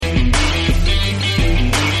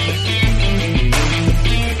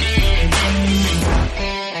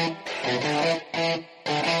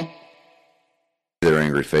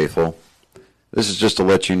Angry Faithful. This is just to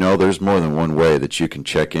let you know there's more than one way that you can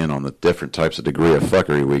check in on the different types of degree of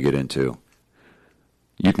fuckery we get into.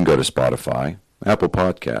 You can go to Spotify, Apple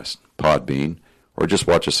Podcasts, Podbean, or just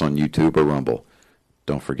watch us on YouTube or Rumble.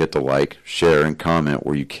 Don't forget to like, share, and comment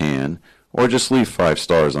where you can, or just leave 5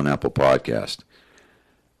 stars on Apple Podcast.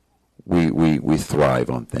 We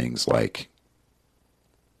thrive on things like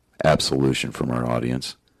absolution from our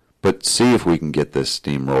audience, but see if we can get this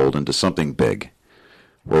steamrolled into something big.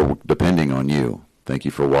 We're depending on you. Thank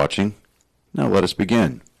you for watching. Now let us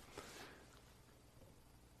begin.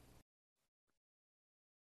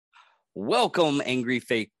 Welcome, Angry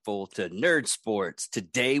Faithful, to Nerd Sports.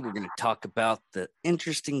 Today, we're going to talk about the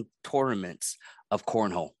interesting tournaments of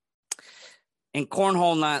cornhole. And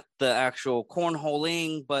cornhole, not the actual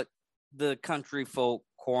cornholing, but the country folk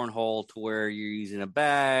cornhole to where you're using a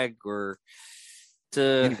bag or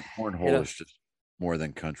to... Cornhole is just more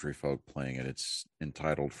than country folk playing it. It's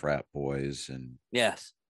entitled frat boys and...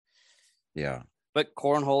 Yes. Yeah. But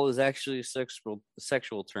cornhole is actually a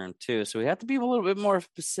sexual term too, so we have to be a little bit more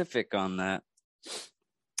specific on that.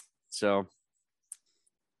 So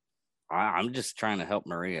I'm just trying to help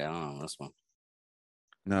Maria out on this one.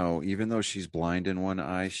 No, even though she's blind in one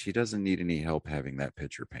eye, she doesn't need any help having that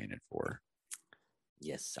picture painted for her.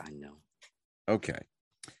 Yes, I know. Okay.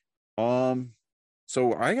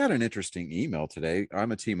 So I got an interesting email today.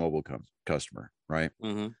 I'm a T-Mobile customer, right?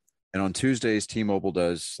 Mm-hmm. And on Tuesdays, T-Mobile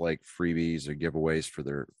does like freebies or giveaways for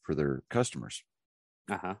their customers.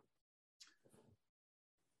 Uh-huh.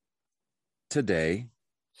 Today,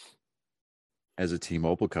 as a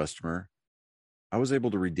T-Mobile customer, I was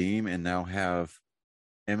able to redeem and now have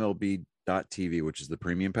MLB.TV, which is the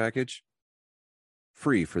premium package,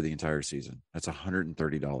 free for the entire season. That's a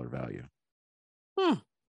 $130 value.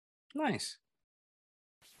 Nice.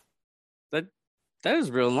 That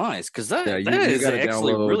is real nice because that you is gotta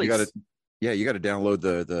actually download, really. You got to download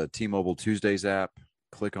the T-Mobile Tuesdays app.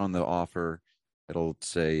 Click on the offer. It'll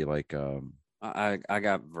say like I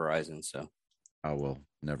got Verizon, so. Oh well,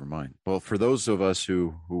 never mind. Well, for those of us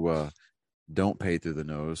who don't pay through the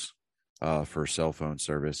nose for cell phone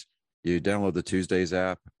service, you download the Tuesdays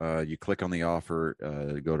app. You click on the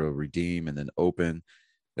offer, go to redeem, and then open.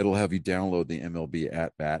 It'll have you download the MLB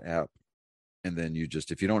at Bat app. And then you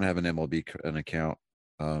just, if you don't have an an account,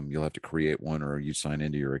 you'll have to create one or you sign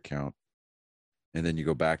into your account. And then you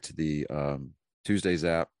go back to the Tuesdays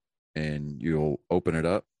app and you'll open it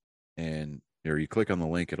up and or you click on the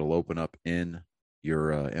link. It'll open up in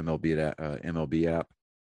your MLB app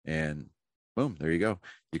and boom, there you go.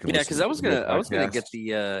 You can because I was gonna get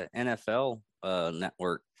the NFL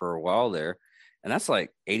network for a while there, and that's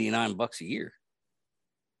like $89 a year.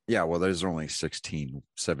 Yeah, well, there's only 17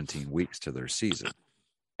 weeks to their season,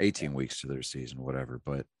 18 weeks to their season, whatever.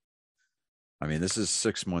 But I mean, this is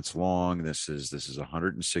 6 months long. This is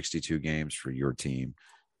 162 games for your team.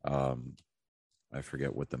 I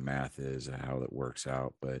forget what the math is and how that works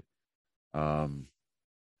out, but let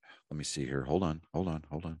me see here. Hold on.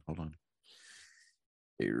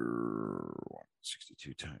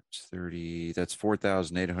 62 times 30. That's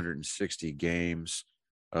 4,860 games.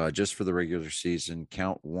 Just for the regular season.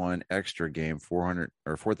 Count one extra game,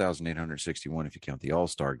 4,861 if you count the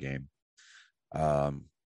All-Star game.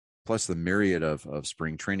 Plus the myriad of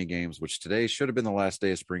spring training games, which today should have been the last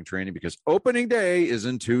day of spring training because opening day is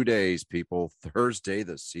in 2 days, people. Thursday,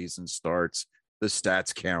 the season starts. The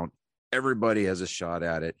stats count. Everybody has a shot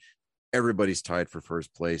at it. Everybody's tied for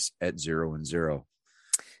first place at 0-0.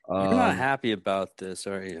 You're not happy about this,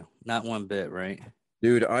 are you? Not one bit, right?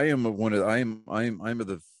 Dude, I am of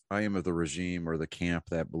the regime or the camp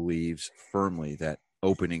that believes firmly that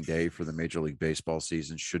opening day for the Major League Baseball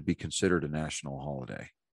season should be considered a national holiday.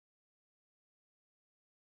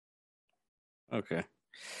 Okay.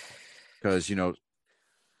 Because, I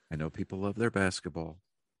know people love their basketball,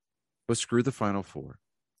 but screw the Final Four.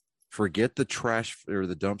 Forget the trash or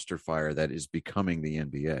the dumpster fire that is becoming the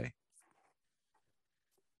NBA.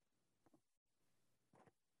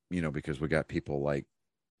 Because we got people like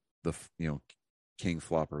King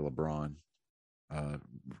Flopper LeBron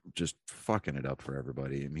just fucking it up for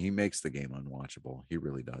everybody. I mean, he makes the game unwatchable. He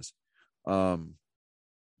really does.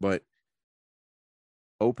 But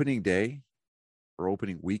opening day or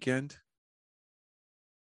opening weekend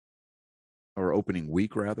or opening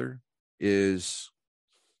week rather is,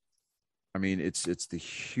 I mean, it's the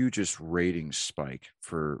hugest rating spike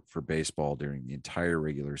for baseball during the entire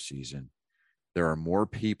regular season. There are more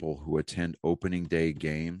people who attend opening day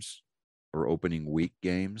games or opening week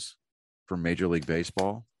games for Major League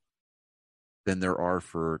Baseball than there are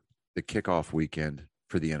for the kickoff weekend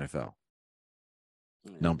for the NFL.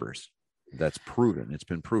 Numbers. That's proven. It's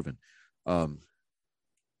been proven.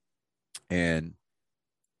 And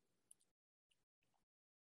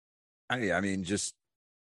I mean, just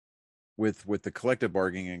with the collective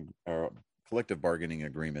bargaining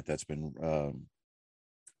agreement that's been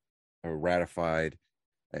ratified,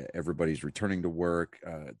 everybody's returning to work.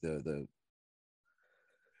 The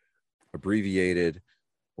abbreviated,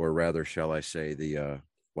 or rather, shall I say, the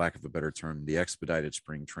lack of a better term, the expedited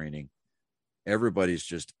spring training. Everybody's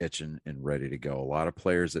just itching and ready to go. A lot of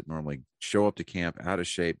players that normally show up to camp out of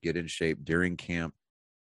shape, get in shape during camp,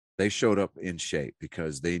 they showed up in shape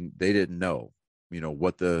because they didn't know,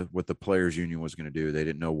 what the players union was going to do. They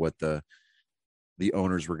didn't know what the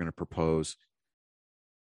owners were going to propose.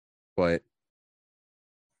 But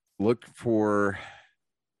look for,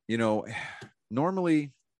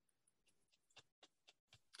 normally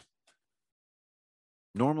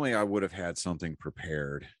I would have had something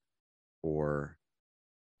prepared for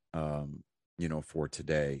for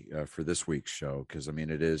today, for this week's show, because I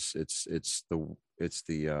mean it's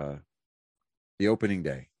the opening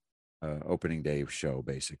day show,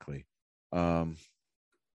 basically. Let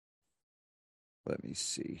me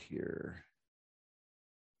see here.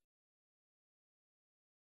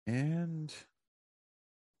 And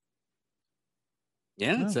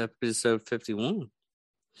yeah, it's episode 51.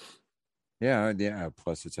 Yeah.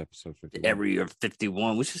 Plus, it's episode 51. Every year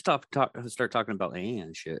 51. We should start talking about Anne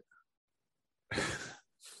and shit.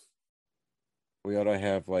 We ought to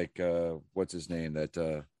have like what's his name,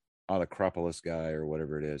 that Acropolis guy or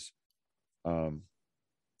whatever it is.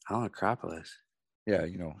 Acropolis. Yeah,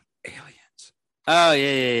 aliens. Oh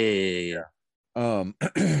yeah.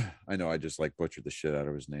 I know I just like butchered the shit out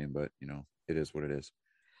of his name, but it is what it is.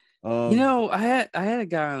 I had a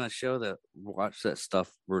guy on the show that watched that stuff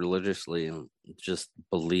religiously and just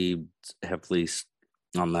believed heavily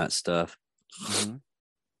on that stuff. Mm-hmm.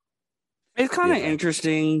 It's kind of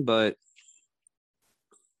interesting, but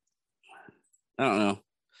I don't know.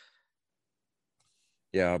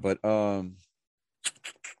 Yeah, but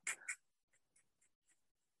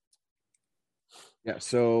yeah,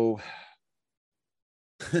 so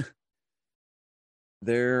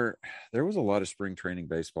there was a lot of spring training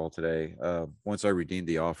baseball today. Once I redeemed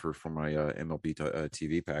the offer for my MLB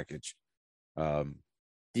TV package. Do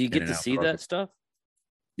you get to see that stuff?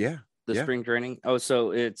 Yeah. The spring training? Oh,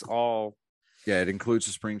 so it's all... Yeah, it includes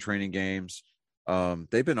the spring training games.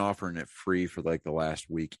 They've been offering it free for like the last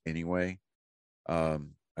week anyway. I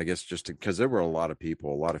guess just because there were a lot of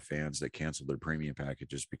fans that canceled their premium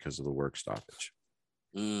packages because of the work stoppage.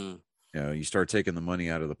 You start taking the money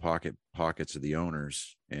out of the pockets of the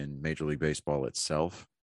owners and Major League Baseball itself,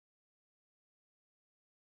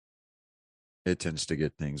 it tends to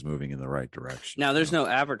get things moving in the right direction. Now, there's no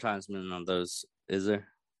advertisement on those, is there?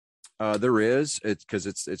 There is. It's because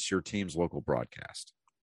it's your team's local broadcast.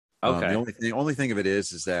 Okay. The only thing of it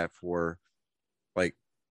is that for like,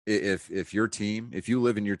 if you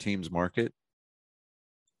live in your team's market,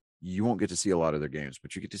 you won't get to see a lot of their games,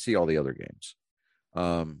 but you get to see all the other games.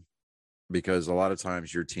 Because a lot of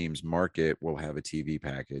times your team's market will have a TV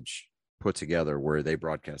package put together where they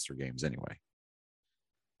broadcast their games anyway.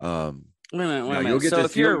 Wait a minute. So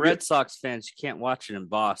if you're a Red Sox fan, you can't watch it in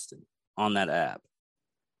Boston on that app.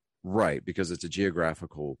 Right, because it's a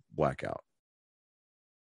geographical blackout.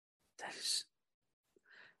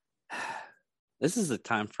 This is the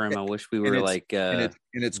time frame I wish we were and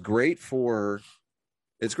it's great for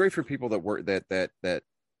people that work that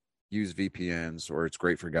use VPNs, or it's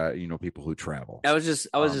great for people who travel. I was just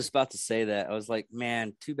about to say that. I was like,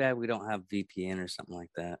 man, too bad we don't have VPN or something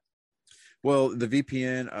like that. Well, the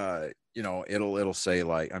VPN, it'll say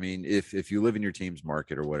like, I mean, if you live in your team's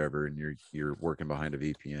market or whatever, and you're working behind a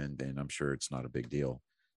VPN, then I'm sure it's not a big deal.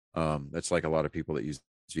 That's like a lot of people that use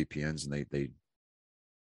VPNs and they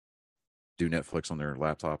do Netflix on their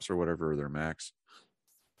laptops or whatever, or their Macs.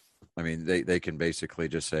 I mean, they can basically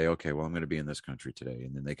just say, okay, well, I'm going to be in this country today,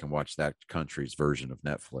 and then they can watch that country's version of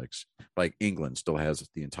Netflix. Like England still has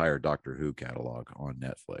the entire Doctor Who catalog on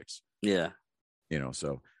Netflix. Yeah,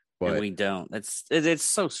 so. But and we don't. It's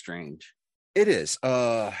so strange. It is.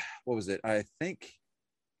 What was it? I think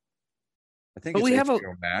but it's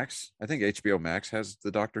HBO Max. I think HBO Max has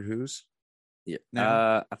the Doctor Who's. Yeah.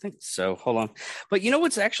 I think so. Hold on. But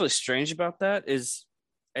what's actually strange about that is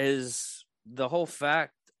the whole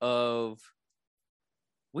fact of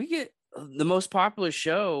we get the most popular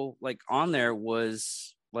show like on there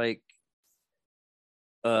was like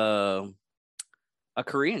a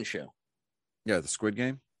Korean show. Yeah, the Squid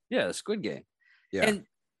Game. Yeah, the Squid Game. Yeah. And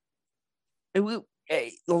a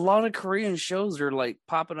lot of Korean shows are like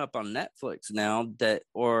popping up on Netflix now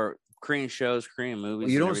or Korean shows, Korean movies.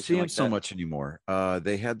 Well, you and don't see everything them like so that. much anymore.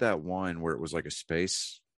 They had that one where it was like a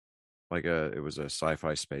space, it was a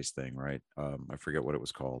sci-fi space thing, right? I forget what it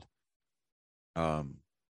was called. Um,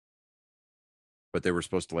 but they were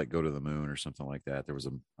supposed to like go to the moon or something like that. There was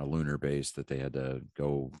a lunar base that they had to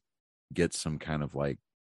go get some kind of like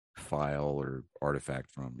file or artifact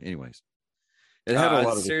from. Anyways, it had a I lot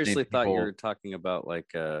of the same seriously thought you people. were talking about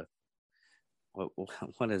like what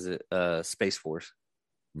what is it? Space Force.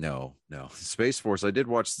 No, no. Space Force. I did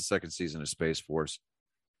watch the second season of Space Force.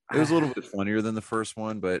 It was a little bit funnier than the first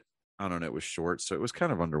one, but I don't know. It was short, so it was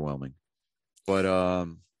kind of underwhelming. But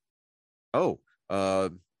oh, uh,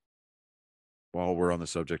 while we're on the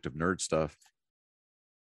subject of nerd stuff,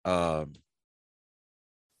 um,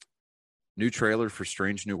 new trailer for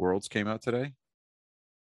Strange New Worlds came out today.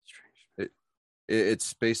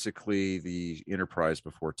 It's basically the Enterprise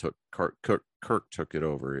before Kirk took it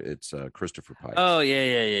over. It's Christopher Pike. Oh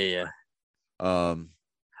yeah. Um,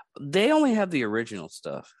 They only have the original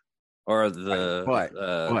stuff, or the but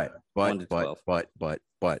 1 to 12.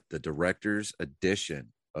 the director's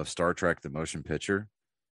edition of Star Trek: The Motion Picture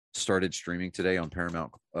started streaming today on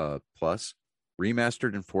Paramount Plus,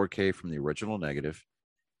 remastered in 4K from the original negative,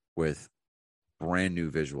 with brand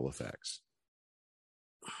new visual effects.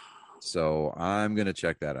 So I'm gonna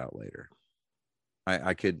check that out later.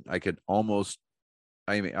 I could almost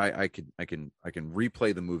I can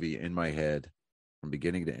replay the movie in my head from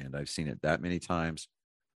beginning to end. I've seen it that many times.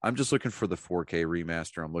 I'm just looking for the 4K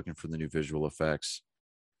remaster. I'm looking for the new visual effects.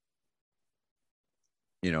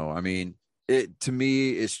 I mean, it to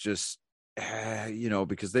me, it's just,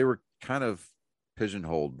 because they were kind of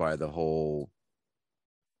pigeonholed by the whole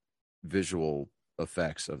visual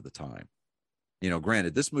effects of the time.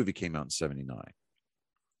 Granted, this movie came out in 79.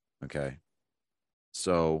 Okay.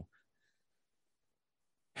 So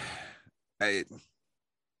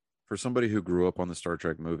for somebody who grew up on the Star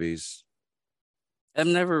Trek movies, I've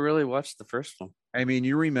never really watched the first one. I mean,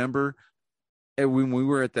 you remember when we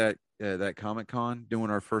were at that Comic-Con doing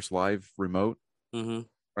our first live remote,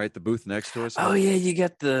 right? The booth next to us. Oh yeah, you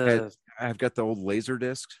got the. I've got the old laser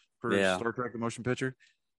disc for Star Trek: The Motion Picture.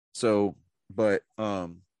 So, but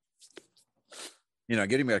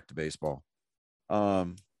getting back to baseball, there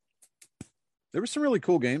were some really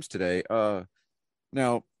cool games today.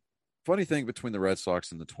 Now, funny thing between the Red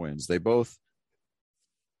Sox and the Twins, they both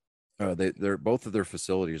they're both of their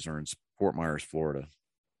facilities are in Fort Myers, Florida,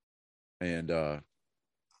 and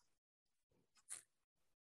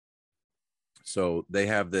so they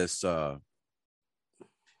have this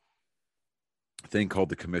thing called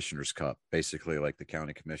the Commissioner's Cup, basically like the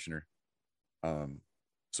county commissioner.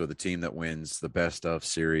 So the team that wins the best of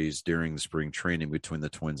series during the spring training between the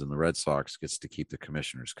Twins and the Red Sox gets to keep the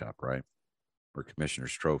Commissioner's Cup, right? Or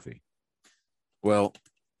Commissioner's Trophy. Well,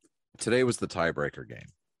 today was the tiebreaker game.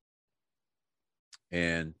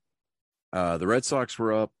 And the Red Sox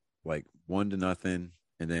were up like 1-0.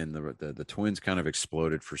 And then the Twins kind of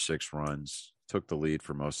exploded for 6 runs, took the lead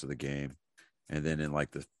for most of the game. And then in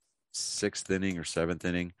like the 6th inning or 7th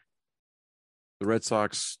inning, the Red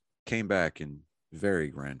Sox came back in very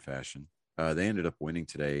grand fashion. They ended up winning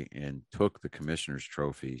today and took the Commissioner's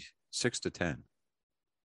Trophy 6-10.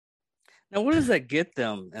 Now, what does that get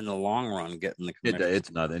them in the long run? Getting the Commissioner's?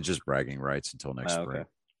 It's nothing. It's just bragging rights until next spring.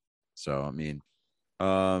 So I mean,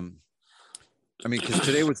 because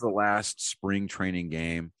today was the last spring training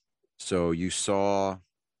game, so you saw,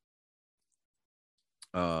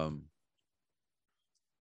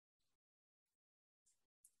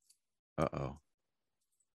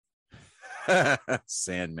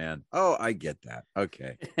 Sandman. Oh, I get that.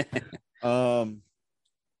 Okay.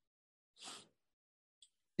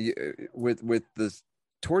 With the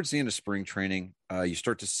towards the end of spring training, you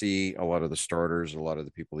start to see a lot of the starters, a lot of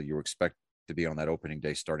the people that you expect to be on that opening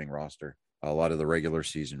day starting roster, a lot of the regular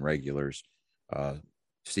season regulars,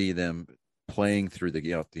 see them playing through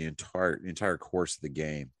the entire course of the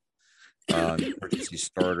game. You start to see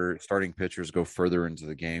starting pitchers go further into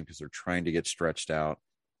the game because they're trying to get stretched out.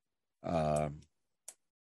 And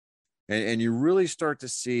you really start to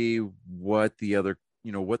see what the other,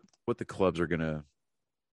 what the clubs are going to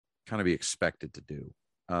kind of be expected to do.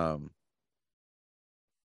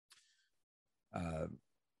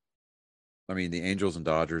 I mean, the Angels and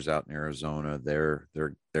Dodgers out in Arizona, their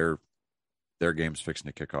game's fixing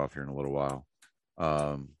to kick off here in a little while.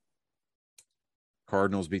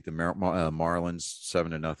 Cardinals beat the Marlins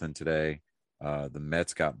 7-0 today. The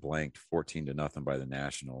Mets got blanked 14-0 by the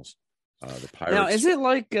Nationals. The Pirates. Now, is it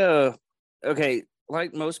like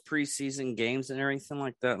like most preseason games and everything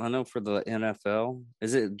like that? I know for the NFL,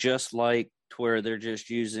 is it just like to where they're just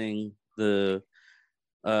using the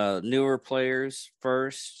newer players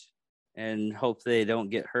first and hope they don't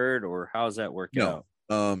get hurt, or how's that work No.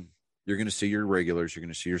 out? You're going to see your regulars. You're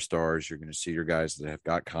going to see your stars. You're going to see your guys that have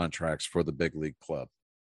got contracts for the big league club.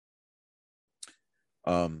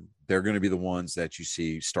 They're going to be the ones that you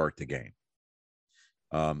see start the game.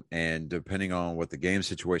 And depending on what the game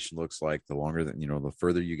situation looks like, the longer that, the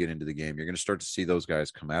further you get into the game, you're going to start to see those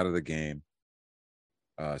guys come out of the game.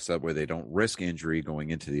 So that way they don't risk injury going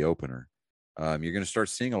into the opener. You're going to start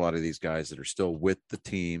seeing a lot of these guys that are still with the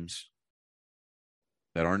teams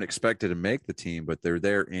that aren't expected to make the team, but they're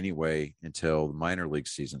there anyway until the minor league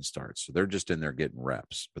season starts. So they're just in there getting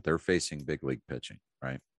reps, but they're facing big league pitching,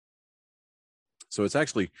 right? So it's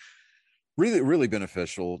actually really, really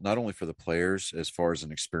beneficial, not only for the players as far as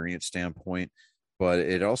an experience standpoint, but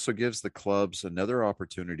it also gives the clubs another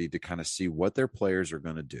opportunity to kind of see what their players are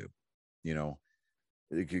going to do,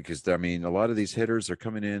 because I mean, a lot of these hitters are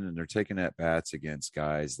coming in and they're taking at bats against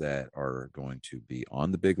guys that are going to be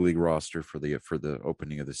on the big league roster for the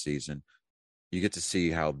opening of the season. You get to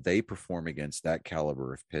see how they perform against that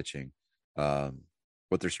caliber of pitching,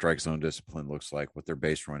 what their strike zone discipline looks like, what their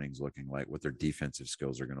base running is looking like, what their defensive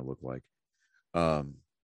skills are going to look like.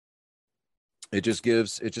 It just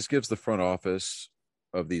gives the front office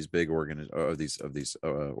of these big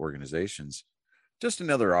organizations just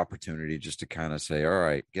another opportunity just to kind of say, all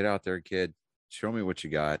right, get out there, kid, show me what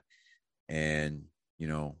you got. And,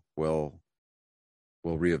 we'll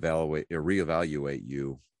reevaluate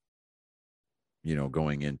you,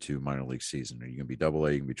 going into minor league season. Are you going to be double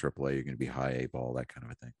A? You can be triple A. You're going to be high A ball, that kind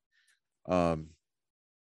of a thing.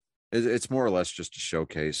 It's more or less just a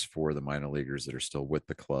showcase for the minor leaguers that are still with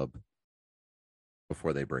the club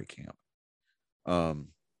before they break camp.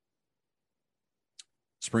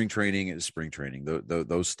 Spring training is spring training.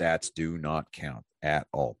 Those stats do not count at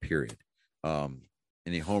all, period.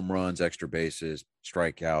 Any home runs, extra bases,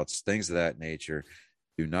 strikeouts, things of that nature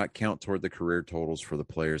do not count toward the career totals for the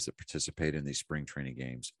players that participate in these spring training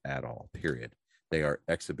games at all, period. They are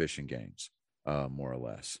exhibition games, more or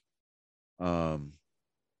less. On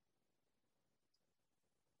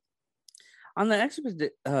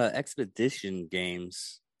the expedition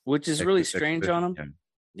games, which is really strange on them.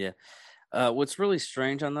 Yeah. What's really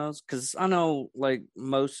strange on those, because I know like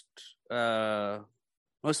most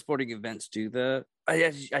sporting events do that.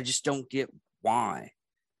 I just don't get why.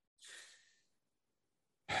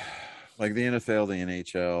 Like the NFL, the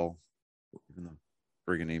NHL, even the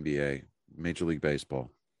friggin' NBA, Major League Baseball.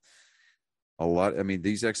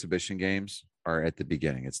 These exhibition games are at the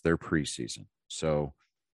beginning. It's their preseason. So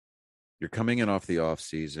you're coming in off the off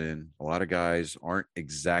season. A lot of guys aren't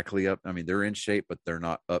exactly up. I mean, they're in shape, but they're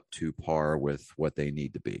not up to par with what they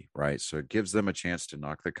need to be, right? So it gives them a chance to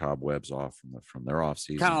knock the cobwebs off from their off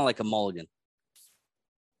season. Kind of like a mulligan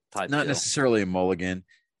type. Not necessarily a mulligan.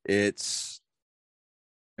 Because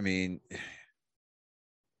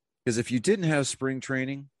if you didn't have spring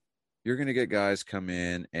training, you're going to get guys come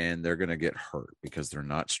in and they're going to get hurt because they're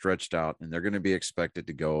not stretched out, and they're going to be expected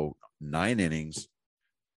to go 9 innings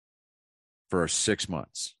for 6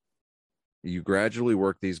 months. You gradually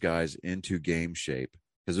work these guys into game shape,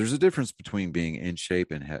 because there's a difference between being in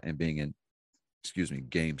shape and being in,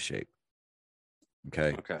 game shape.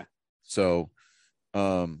 Okay. So,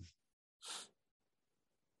 I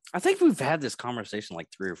think we've had this conversation like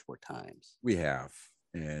 3 or 4 times. We have.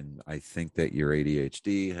 And I think that your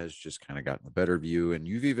ADHD has just kind of gotten the better of you. And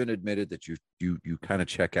you've even admitted that you kind of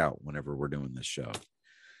check out whenever we're doing this show.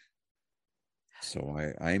 So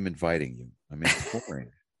I am inviting you. I'm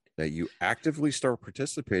imploring that you actively start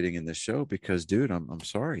participating in this show, because, dude, I'm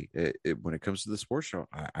sorry. When it comes to the sports show,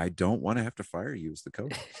 I don't want to have to fire you as the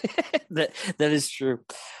coach. that is true.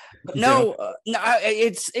 No,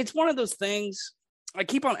 it's one of those things. I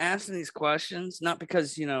keep on asking these questions, not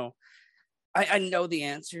because, I know the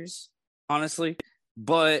answers, honestly,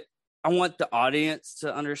 but I want the audience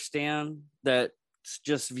to understand that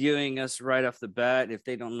just viewing us right off the bat, if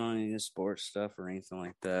they don't know any of the sports stuff or anything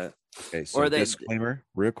like that. Okay, so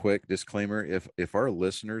real quick disclaimer. If our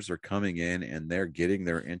listeners are coming in and they're getting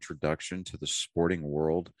their introduction to the sporting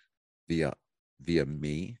world via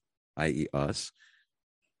me, i.e. us,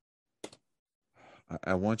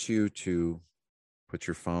 I want you to put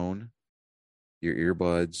your phone, your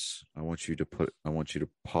earbuds. I want you to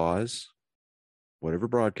pause whatever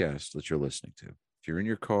broadcast that you're listening to. If you're in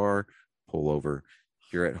your car, pull over.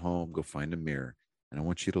 If you're at home, go find a mirror. And I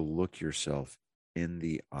want you to look yourself in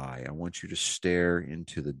the eye. I want you to stare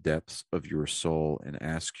into the depths of your soul and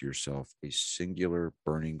ask yourself a singular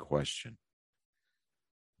burning question.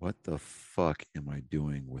 What the fuck am I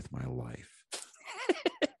doing with my life?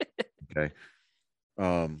 Okay.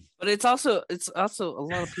 But it's also a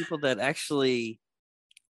lot of people that actually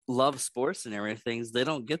love sports and everything. They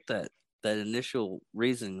don't get that initial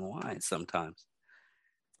reason why. Sometimes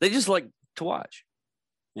they just like to watch.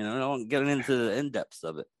 Don't get into the in depths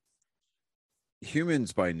of it.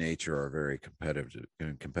 Humans by nature are very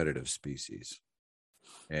competitive species,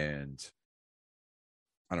 and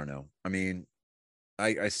I don't know. I mean,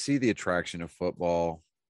 I see the attraction of football.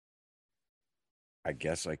 I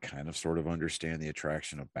guess I kind of sort of understand the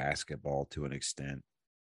attraction of basketball to an extent.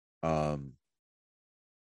 Or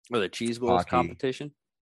the cheese whiz Hockey. competition.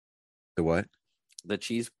 The what? The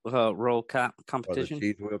cheese roll competition. Oh, the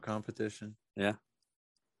cheese wheel competition. Yeah.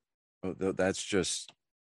 Oh, that's just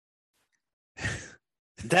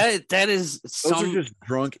that is those are just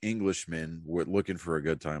drunk Englishmen looking for a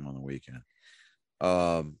good time on the weekend.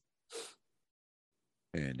 And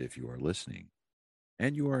if you are listening,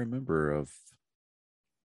 and you are a member of,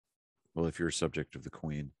 well, if you're a subject of the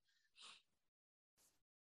Queen,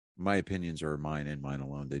 my opinions are mine and mine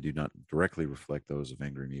alone. They do not directly reflect those of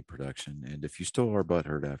Angry Meat Production. And if you still are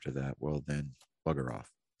butthurt after that, well, then bugger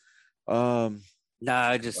off. No,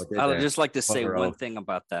 I would just like to say one thing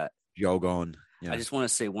about that. Yogon. Yeah. I just want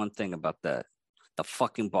to say one thing about that. The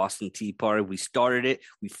fucking Boston Tea Party. We started it.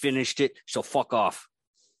 We finished it. So fuck off.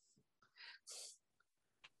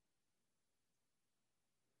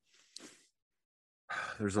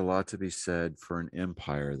 There's a lot to be said for an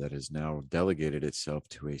empire that has now delegated itself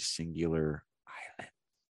to a singular island.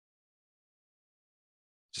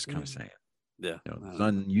 Just kind of saying. Yeah. The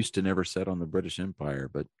sun used to never set on the British Empire,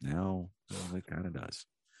 but now it kind of does.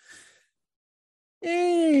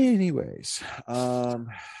 Anyways,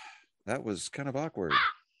 that was kind of awkward.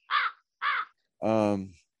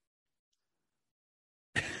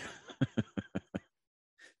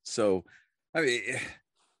 So, I mean,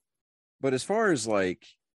 but as far as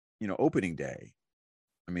opening day,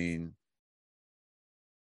 I mean,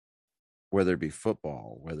 whether it be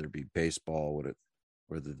football, whether it be baseball,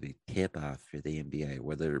 whether it be tip off for the NBA,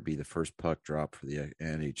 whether it be the first puck drop for the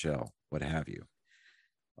NHL, what have you.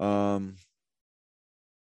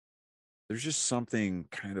 There's just something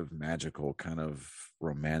kind of magical, kind of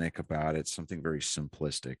romantic about it, something very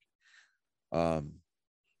simplistic. I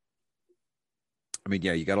mean,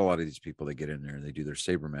 yeah, you got a lot of these people that get in there and they do their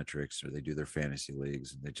sabermetrics or they do their fantasy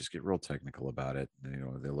leagues and they just get real technical about it.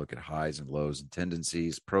 And, they look at highs and lows and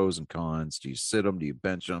tendencies, pros and cons. Do you sit them? Do you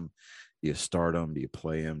bench them? Do you start them? Do you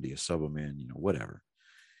play them? Do you sub them in? Whatever.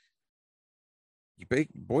 You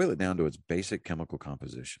boil it down to its basic chemical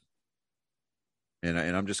composition. And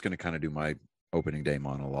I'm just going to kind of do my opening day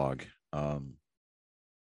monologue. Kind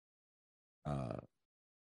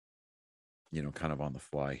of on the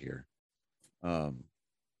fly here.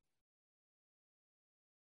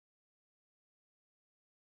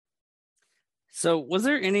 So was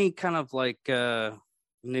there any kind of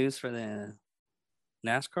news for the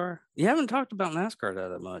NASCAR? You haven't talked about NASCAR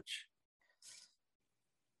that much.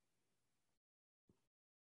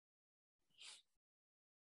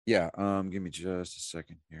 Yeah, give me just a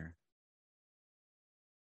second here.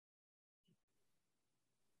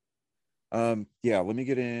 Yeah, let me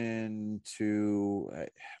get into.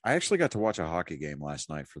 I actually got to watch a hockey game last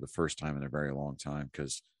night for the first time in a very long time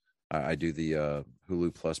because I do the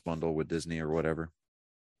Hulu Plus bundle with Disney or whatever.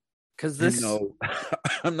 Because this,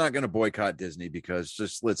 I'm not going to boycott Disney because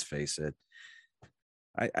just let's face it,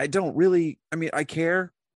 I don't really. I mean, I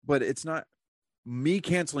care, but it's not me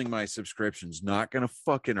canceling my subscription's not going to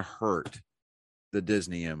fucking hurt the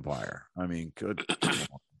Disney empire. I mean, good,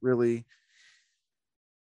 really.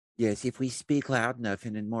 Yes, if we speak loud enough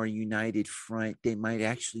in a more united front, they might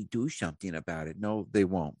actually do something about it. No, they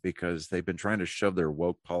won't because they've been trying to shove their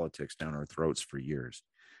woke politics down our throats for years.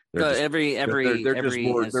 They're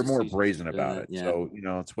more brazen about it. Yeah. So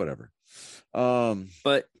it's whatever.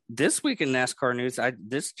 But this week in NASCAR news,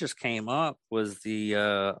 this just came up was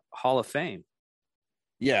the Hall of Fame.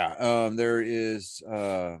 Yeah, there is.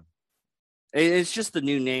 It's just the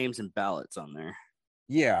new names and ballots on there.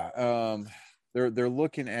 Yeah, they're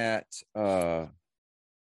looking at. Let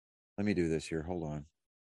me do this here. Hold on.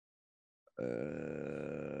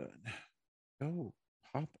 Go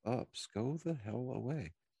pop-ups. Go the hell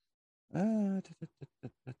away. Now,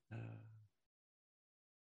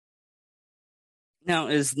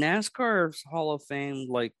 is NASCAR's Hall of Fame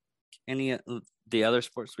like any of the other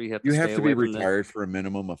sports we have? You have to be retired for a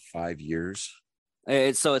minimum of 5 years.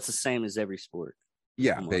 So it's the same as every sport.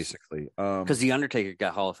 Yeah, almost. Basically. Because the Undertaker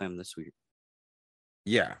got Hall of Fame this week.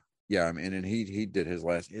 Yeah. I mean, and he did his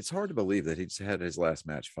last. It's hard to believe that he's had his last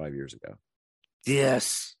match 5 years ago.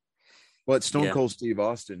 Yes. But Stone Cold Steve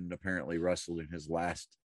Austin apparently wrestled in his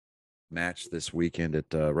last match this weekend at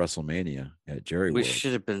WrestleMania at Jerry We World.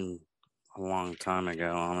 should have been a long time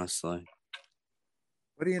ago, honestly.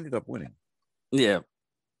 But he ended up winning. Yeah.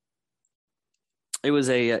 It was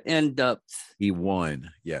a in-depth. He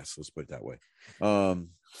won. Yes, let's put it that way.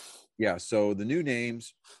 Yeah, so the new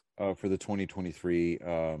names for the 2023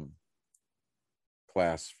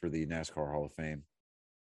 class for the NASCAR Hall of Fame.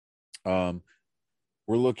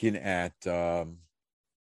 We're looking at 5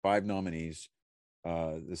 nominees.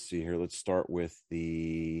 Let's see here. Let's start with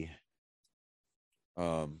the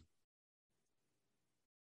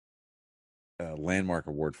landmark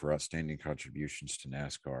award for outstanding contributions to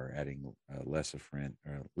NASCAR, adding Lisa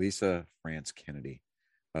France Kennedy,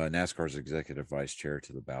 NASCAR's executive vice chair,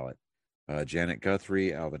 to the ballot. Janet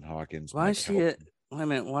Guthrie, Alvin Hawkins. Why is she? Wait a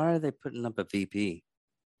minute. Why are they putting up a VP?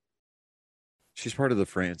 She's part of the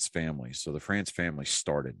France family, so the France family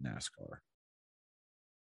started NASCAR.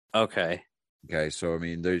 Okay. So I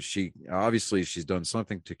mean, she's done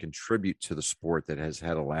something to contribute to the sport that has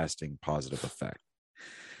had a lasting positive effect.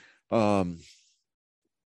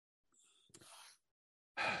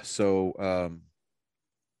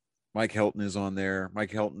 Mike Helton is on there.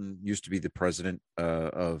 Mike Helton used to be the president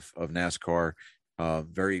of NASCAR.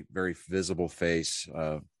 Very, very visible face.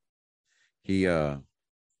 He was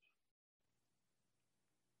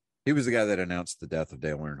the guy that announced the death of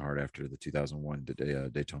Dale Earnhardt after the 2001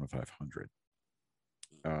 Daytona 500.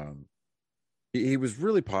 He was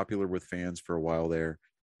really popular with fans for a while there.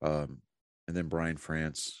 And then Brian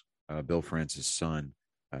France, Bill France's son,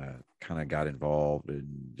 kind of got involved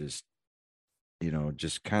and just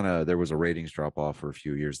kind of, there was a ratings drop off for a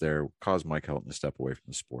few years there, caused Mike Helton to step away from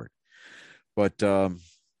the sport. But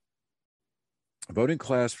voting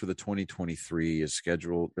class for the 2023 is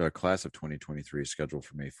scheduled, class of 2023 is scheduled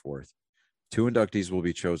for May 4th. 2 inductees will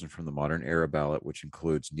be chosen from the modern era ballot, which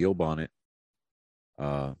includes Neil Bonnet,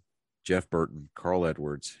 Jeff Burton, Carl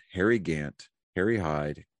Edwards, Harry Gant, Harry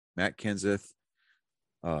Hyde, Matt Kenseth,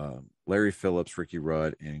 Larry Phillips, Ricky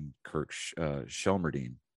Rudd, and Kirk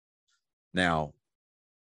Shelmerdine. Now,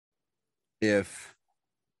 if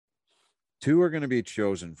 2 are going to be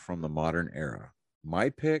chosen from the modern era, my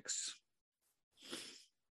picks,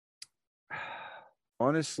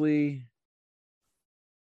 honestly,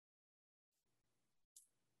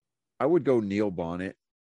 I would go Neil Bonnet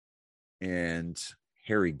and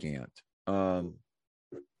Harry Gant. And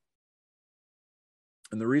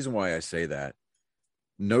the reason why I say that,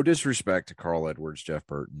 no disrespect to Carl Edwards, Jeff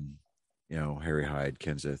Burton, Harry Hyde,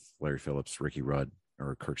 Kenseth, Larry Phillips, Ricky Rudd,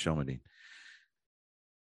 or Kirk Shelmerdine.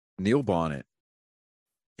 Neil Bonnet,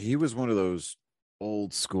 he was one of those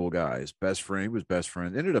old school guys, best friend. He was best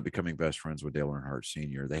friend, ended up becoming best friends with Dale Earnhardt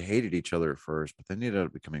Sr. They hated each other at first, but then ended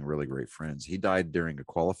up becoming really great friends. He died during a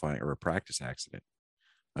qualifying or a practice accident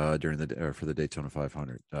for the Daytona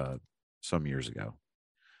 500 some years ago.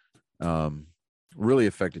 Really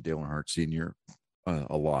affected Dale Earnhardt Sr.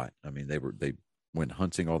 A lot. I mean, they went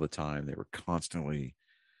hunting all the time. They were constantly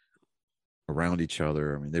around each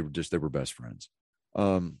other. I mean, they were best friends.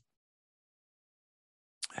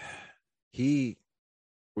 He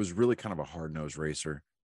was really kind of a hard-nosed racer.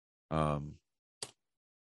 Now,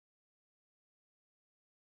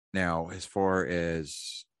 as far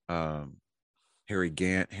as Harry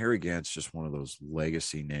Gant's just one of those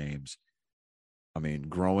legacy names. I mean,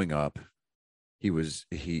 growing up, he was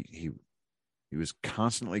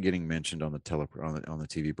constantly getting mentioned on the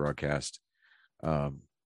TV broadcast.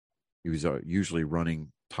 He was usually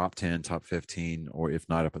running top 10, top 15, or if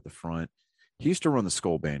not up at the front. He used to run the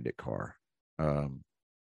Skull Bandit car.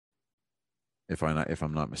 If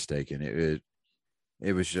I'm not mistaken,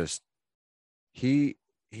 it was just he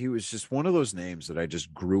was just one of those names that I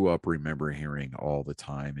just grew up remember hearing all the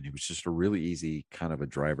time, and he was just a really easy kind of a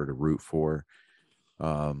driver to root for.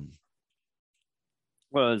 Well,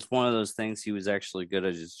 it's one of those things. He was actually good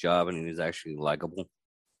at his job, and he was actually likable.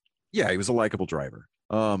 Yeah, he was a likable driver.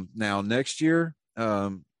 Now next year,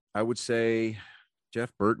 I would say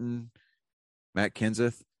Jeff Burton, Matt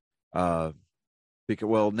Kenseth.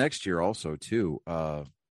 Next year also too. What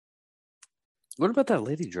about that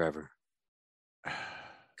lady driver?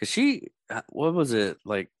 Because she, what was it,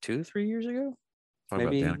 like 2-3 years ago? Talking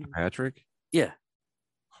about Danica Patrick? Yeah.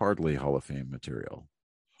 Hardly Hall of Fame material.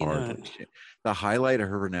 Hardly. The highlight of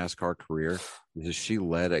her NASCAR career is she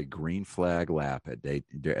led a green flag lap at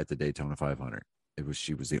the Daytona 500.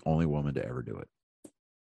 She was the only woman to ever do it.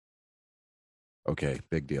 Okay,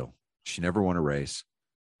 big deal. She never won a race,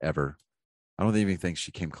 ever. I don't even think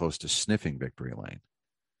she came close to sniffing victory lane.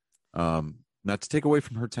 Not to take away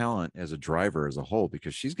from her talent as a driver as a whole,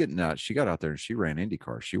 because she got out there and she ran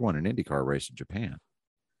IndyCar. She won an IndyCar race in Japan.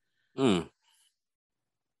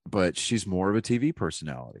 but she's more of a TV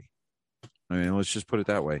personality. I mean, let's just put it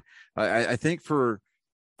that way. I think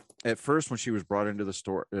at first when she was brought into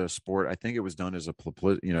the sport, I think it was done as a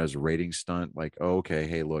as a rating stunt. Like, oh, okay,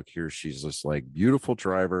 hey, look, here she's this like beautiful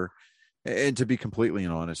driver, and to be completely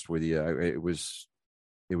honest with you, it was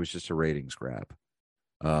just a ratings grab.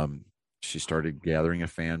 She started gathering a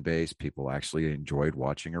fan base. People actually enjoyed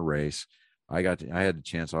watching her race. I had a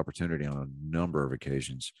chance opportunity on a number of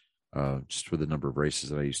occasions, just for the number of races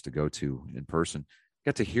that I used to go to in person.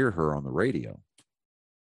 Got to hear her on the radio.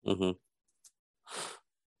 Mm-hmm.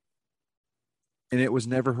 And it was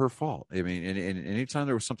never her fault. I mean, and anytime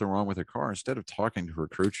there was something wrong with her car, instead of talking to her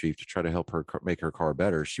crew chief to try to help her make her car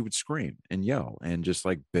better, she would scream and yell and just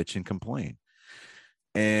like bitch and complain.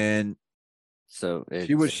 And so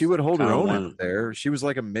she would hold her own out there. She was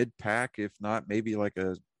like a mid pack, if not maybe like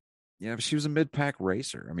she was a mid pack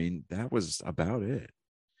racer. I mean, that was about it.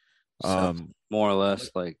 So more or less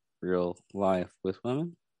like real life with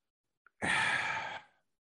women.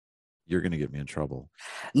 You're gonna get me in trouble.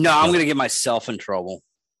 No, I'm gonna get myself in trouble.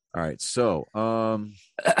 All right, so let's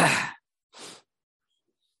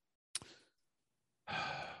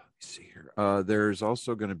see here. There's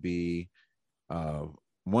also going to be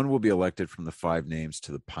one will be elected from the 5 names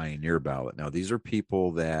to the pioneer ballot. Now, these are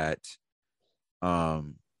people that,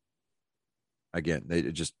 again,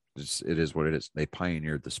 it is what it is. They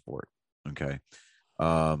pioneered the sport. Okay.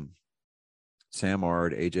 Sam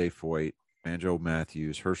Ard, AJ Foyt, Banjo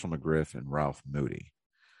Matthews, Herschel McGriff, and Ralph Moody.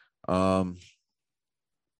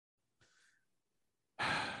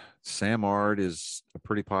 Sam Ard is a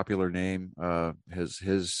pretty popular name.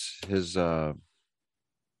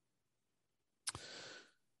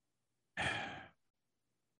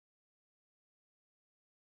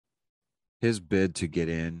 His bid to get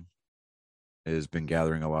in has been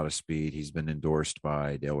gathering a lot of speed. He's been endorsed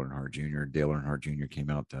by Dale Earnhardt Jr. Dale Earnhardt Jr. came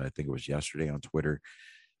out, I think it was yesterday, on Twitter,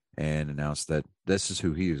 and announced that this is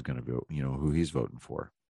who he is going to vote, who he's voting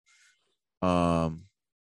for. I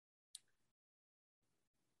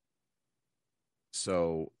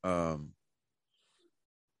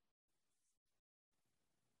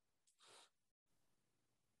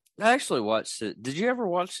actually watched it. Did you ever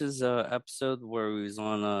watch his episode where he was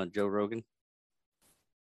on Joe Rogan?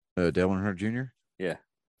 Dale Earnhardt Jr.? Yeah.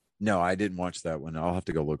 No, I didn't watch that one. I'll have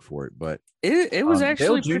to go look for it. But it was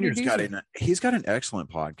actually Dale Jr.'s he's got an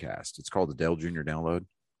excellent podcast. It's called the Dale Jr. Download.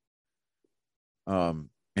 And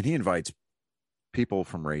he invites people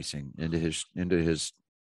from racing into his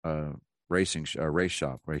race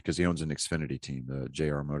shop, right? Because he owns an Xfinity team, the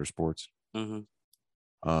JR Motorsports.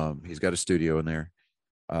 Mm-hmm. He's got a studio in there.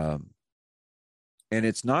 And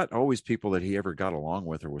it's not always people that he ever got along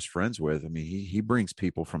with or was friends with. I mean, he brings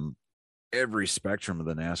people from every spectrum of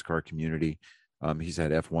the NASCAR community. He's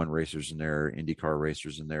had F1 racers in there, IndyCar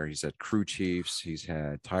racers in there. He's had crew chiefs. He's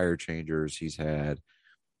had tire changers. He's had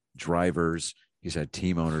drivers. He's had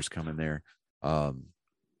team owners come in there. And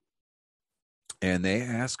they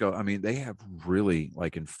they have really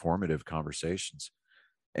like informative conversations.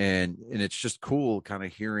 And it's just cool kind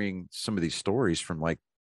of hearing some of these stories from like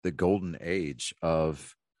the golden age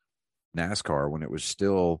of NASCAR, when it was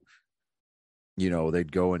still,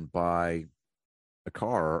 they'd go and buy a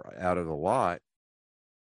car out of the lot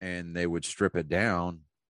and they would strip it down,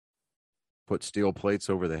 put steel plates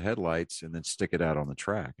over the headlights, and then stick it out on the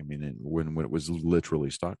track. I mean, when it was literally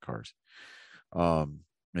stock cars. And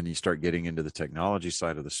you start getting into the technology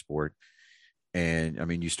side of the sport. And I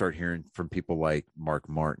mean, you start hearing from people like Mark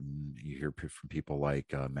Martin, you hear from people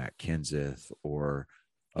like Matt Kenseth, or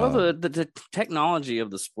the technology of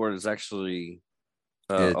the sport is actually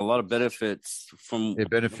a lot of benefits from like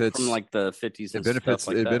the 50s. It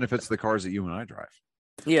benefits the cars that you and I drive.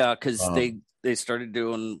 Yeah, because they started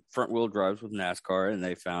doing front wheel drives with NASCAR, and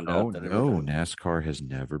they found out that NASCAR has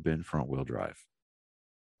never been front wheel drive.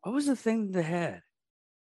 What was the thing they had? It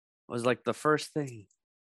was like the first thing.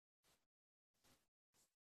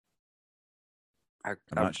 I'm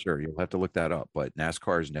not sure. You'll have to look that up. But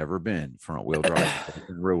NASCAR has never been front wheel drive,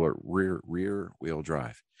 rear wheel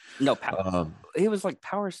drive. No, it was like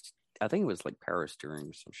power. I think it was like power steering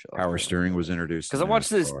or some shit. Power steering was introduced because I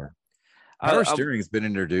watched this. Power steering has been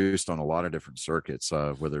introduced on a lot of different circuits,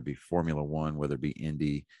 whether it be Formula One, whether it be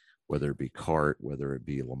Indy, whether it be kart, whether it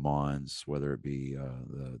be Le Mans, whether it be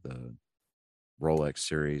the Rolex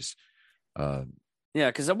series. Yeah,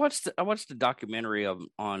 because I watched the documentary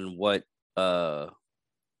on what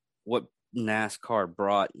NASCAR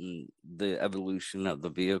brought and the evolution of the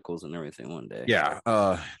vehicles and everything one day. Yeah,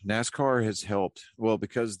 NASCAR has helped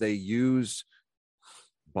because they use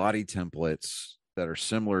body templates that are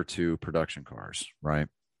similar to production cars, right?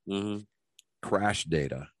 Mm-hmm. Crash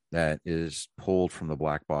data that is pulled from the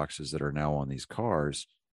black boxes that are now on these cars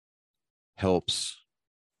helps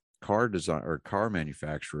car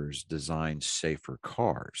manufacturers design safer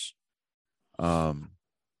cars.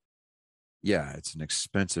 Yeah, it's an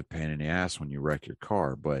expensive pain in the ass when you wreck your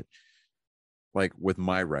car, but like with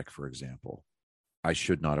my wreck, for example, I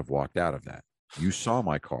should not have walked out of that. You saw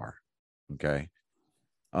my car. Okay.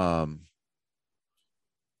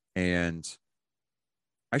 And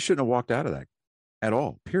I shouldn't have walked out of that at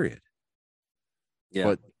all, period. Yeah.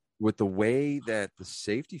 But with the way that the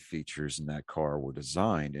safety features in that car were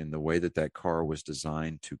designed and the way that that car was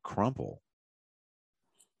designed to crumple,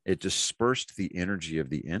 it dispersed the energy of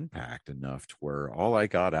the impact enough to where all I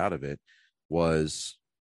got out of it was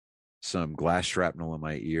some glass shrapnel in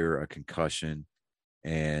my ear, a concussion,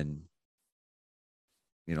 and,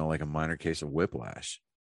 like a minor case of whiplash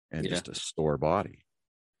and just a sore body,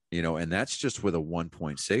 and that's just with a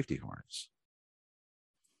 1-point safety harness.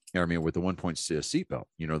 I mean, with the 1-point seatbelt,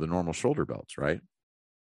 the normal shoulder belts, right?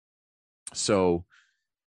 So,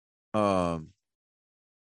 for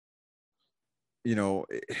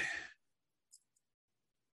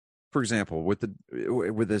example, with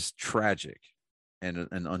this tragic and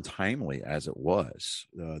untimely as it was,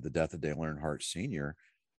 the death of Dale Earnhardt Sr.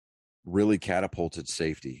 really catapulted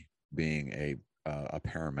safety being a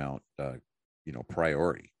paramount,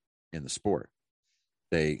 priority in the sport.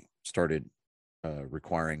 They started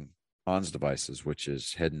requiring HANS devices, which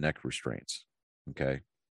is head and neck restraints. Okay.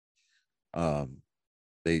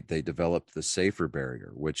 They developed the safer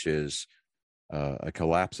barrier, which is a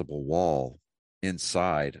collapsible wall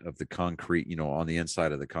inside of the concrete, on the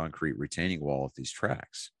inside of the concrete retaining wall of these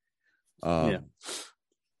tracks.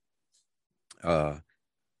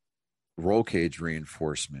 Roll cage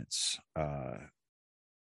reinforcements.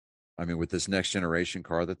 I mean, with this next generation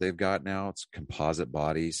car that they've got now, it's composite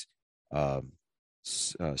bodies,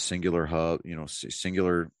 singular hub,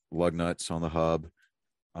 singular lug nuts on the hub.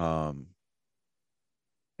 And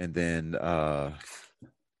then,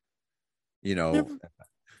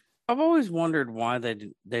 I've always wondered why they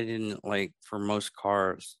didn't, like, for most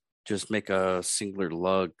cars, just make a singular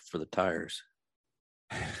lug for the tires.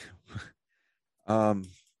 A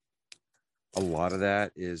lot of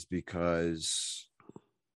that is because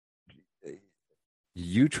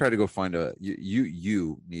you try to go find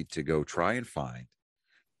you need to go try and find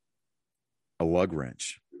a lug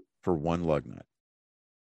wrench for one lug nut.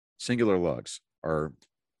 Singular lugs are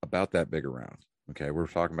about that big around. Okay. We're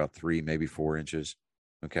talking about 3, maybe 4 inches.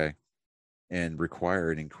 Okay. And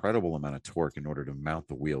require an incredible amount of torque in order to mount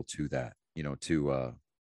the wheel to that,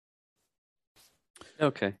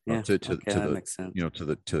 okay. Yeah. To that the, makes sense.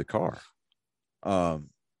 to the car. 5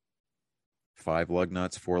 lug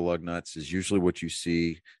nuts, 4 lug nuts is usually what you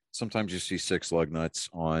see. Sometimes you see 6 lug nuts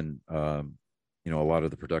on, a lot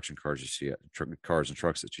of the production cars you see, cars and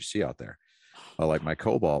trucks that you see out there. Like my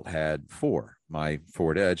Cobalt had 4. My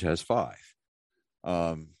Ford Edge has 5.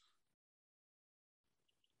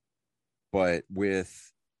 But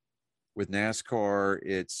with NASCAR,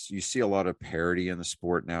 you see a lot of parity in the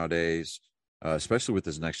sport nowadays, especially with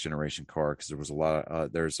this next generation car, because there was a lot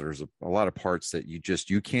of there's a lot of parts that you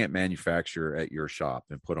can't manufacture at your shop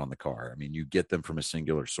and put on the car. I mean, you get them from a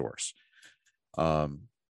singular source.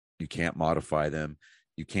 You can't modify them.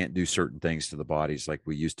 You can't do certain things to the bodies like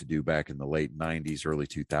we used to do back in the late 90s, early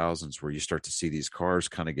 2000s, where you start to see these cars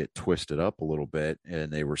kind of get twisted up a little bit,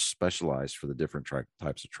 and they were specialized for the different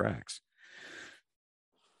types of tracks.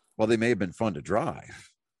 Well, they may have been fun to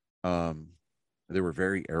drive. They were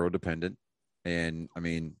very aero dependent. And I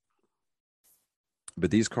mean,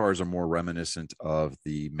 but these cars are more reminiscent of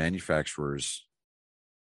the manufacturer's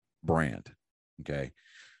brand. Okay.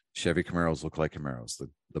 Chevy Camaros look like Camaros.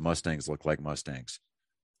 The Mustangs look like Mustangs.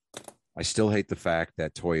 I still hate the fact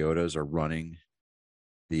that Toyotas are running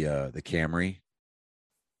the Camry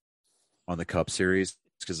on the Cup Series,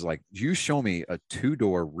 because, like, you show me a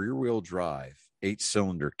 2-door rear-wheel drive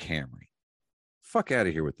 8-cylinder Camry, fuck out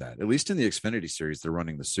of here with that. At least in the Xfinity Series, they're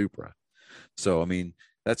running the Supra. So, I mean,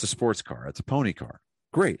 that's a sports car. That's a pony car.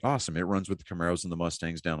 Great. Awesome. It runs with the Camaros and the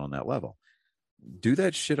Mustangs down on that level. Do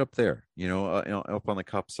that shit up there, up on the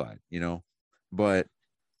Cup side, but,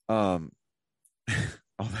 all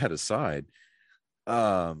that aside,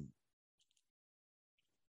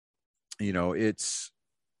 it's,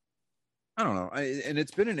 I don't know. And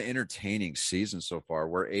it's been an entertaining season so far.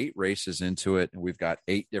 We're 8 races into it, and we've got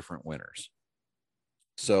 8 different winners.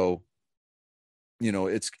 So,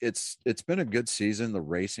 it's been a good season. The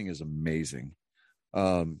racing is amazing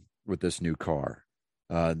with this new car.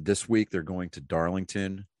 This week they're going to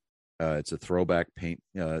Darlington. It's a throwback paint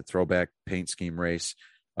scheme race.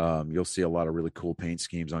 You'll see a lot of really cool paint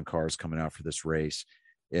schemes on cars coming out for this race.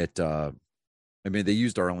 I mean, they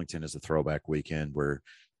used Arlington as a throwback weekend where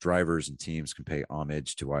drivers and teams can pay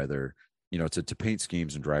homage to either, to paint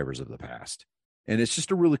schemes and drivers of the past. And it's just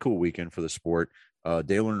a really cool weekend for the sport.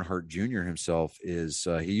 Dale Earnhardt Jr. himself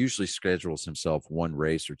he usually schedules himself one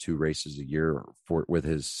race or two races a year with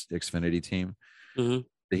his Xfinity team. Mm-hmm.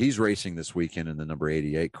 He's racing this weekend in the number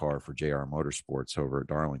 88 car for JR Motorsports over at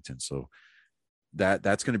Darlington. So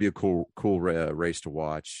that's going to be a cool race to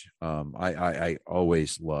watch. I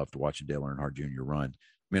always loved watching Dale Earnhardt Jr. run.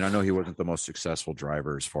 I mean, I know he wasn't the most successful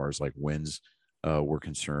driver as far as like wins were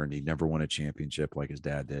concerned. He never won a championship like his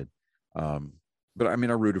dad did. But I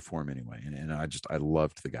mean, I rooted for him anyway. And I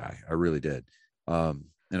loved the guy. I really did. And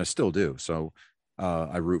I still do. So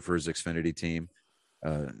I root for his Xfinity team,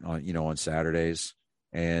 on Saturdays.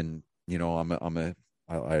 And,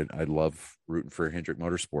 I love rooting for Hendrick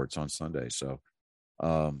Motorsports on Sunday. So,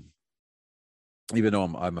 even though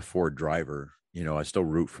I'm a Ford driver, I still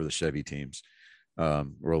root for the Chevy teams,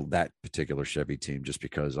 or that particular Chevy team, just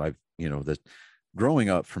because growing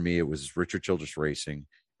up for me, it was Richard Childress Racing.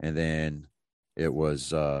 And then it was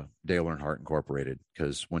Dale Earnhardt Incorporated.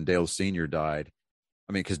 Because when Dale Sr. died,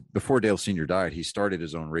 because before Dale Sr. died, he started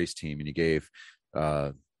his own race team and he gave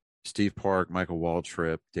Steve Park, Michael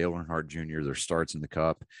Waltrip, Dale Earnhardt Jr. their starts in the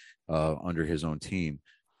Cup under his own team.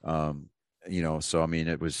 So I mean,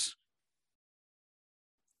 it was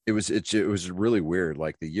really weird.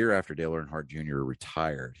 Like the year after Dale Earnhardt Jr.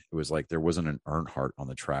 retired, it was like there wasn't an Earnhardt on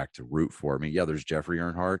the track to root for. I mean, yeah, there's Jeffrey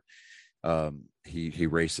Earnhardt. He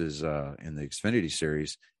races in the Xfinity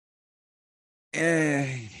series.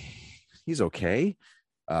 He's okay.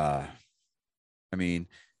 I mean,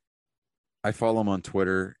 I follow him on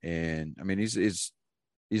Twitter, and I mean, he's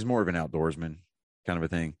more of an outdoorsman kind of a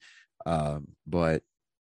thing. But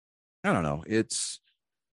I don't know. It's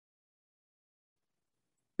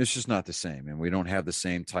just not the same. And we don't have the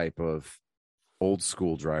same type of old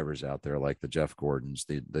school drivers out there like the Jeff Gordons,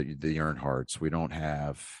 the Earnhardts. We don't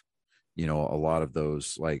have, a lot of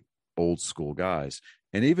those like old school guys.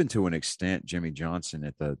 And even to an extent, Jimmy Johnson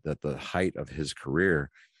at the height of his career,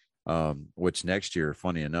 which next year,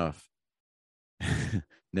 funny enough,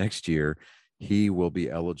 next year, he will be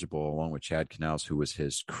eligible along with Chad Knaus, who was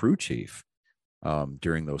his crew chief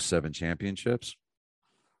during those 7 championships.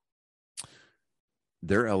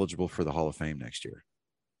 They're eligible for the Hall of Fame next year.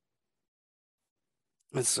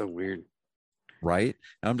 That's so weird. Right?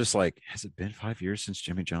 And I'm just like, has it been 5 years since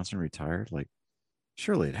Jimmy Johnson retired? Like,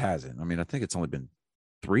 surely it hasn't. I mean, I think it's only been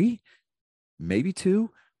 3, maybe 2,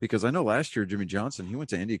 because I know last year, Jimmy Johnson, he went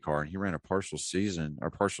to IndyCar and he ran a partial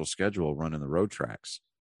schedule running the road tracks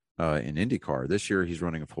in IndyCar. This year, he's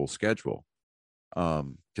running a full schedule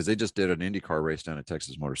because they just did an IndyCar race down at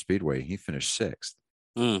Texas Motor Speedway. He finished 6th.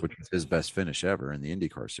 Which was his best finish ever in the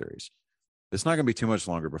IndyCar series. It's not going to be too much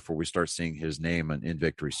longer before we start seeing his name in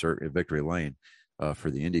victory lane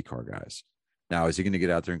for the IndyCar guys. Now, is he going to get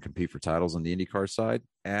out there and compete for titles on the IndyCar side?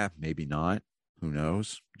 Maybe not. Who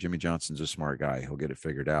knows? Jimmy Johnson's a smart guy. He'll get it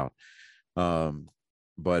figured out.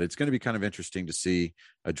 But it's going to be kind of interesting to see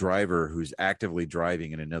a driver who's actively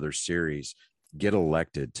driving in another series get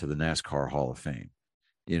elected to the NASCAR Hall of Fame.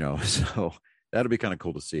 So that'll be kind of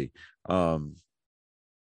cool to see.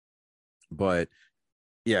 But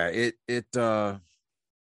yeah,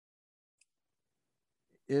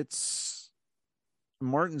 it's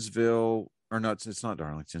Martinsville, or not. It's not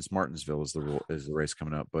Darlington. It's Martinsville is the race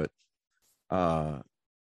coming up. But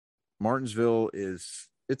Martinsville it's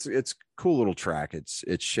a cool little track.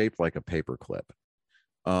 It's shaped like a paperclip.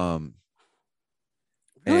 Really?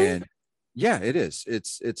 And yeah, it is.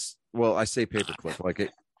 It's well, I say paperclip like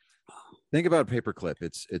it. Think about a paperclip.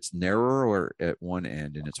 It's narrower at one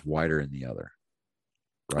end and it's wider in the other.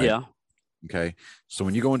 Right. Yeah. Okay. So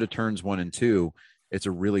when you go into turns 1 and 2, it's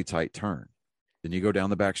a really tight turn. Then you go down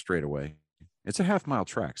the back straightaway. It's a half-mile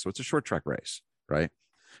track, so it's a short track race, right?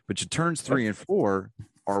 But your turns 3 and 4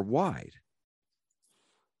 are wide.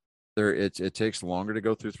 It takes longer to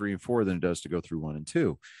go through 3 and 4 than it does to go through 1 and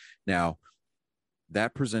 2. Now,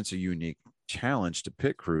 that presents a unique challenge to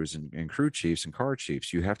pit crews and crew chiefs and car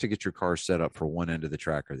chiefs. You have to get your car set up for one end of the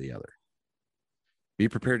track or the other. Be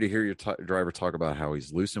prepared to hear your driver talk about how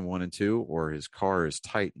he's loose in 1 and 2 or his car is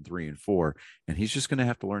tight in 3 and 4, and he's just going to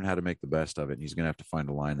have to learn how to make the best of it. And he's going to have to find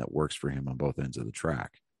a line that works for him on both ends of the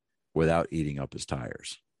track without eating up his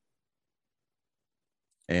tires.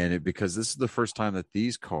 And because this is the first time that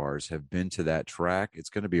these cars have been to that track, it's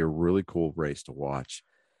going to be a really cool race to watch.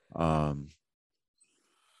 I'm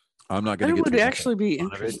not going to get. It would actually be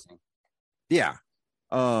interesting. Yeah.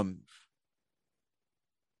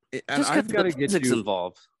 and Just because I've got the to get physics you.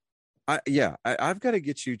 involved. I've got to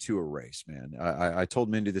get you to a race, man. I told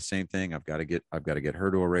Mindy the same thing. I've got to get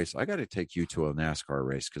her to a race. I got to take you to a NASCAR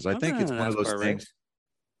race because I I've been think in it's a one of those NASCAR things. race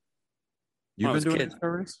when You've I been was a doing a kid.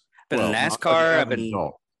 NASCAR race? Been in Well, no, I'm talking NASCAR. as I've an been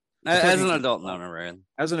adult. I'm as talking an adult. No, never ran.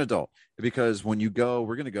 as an adult because when you go,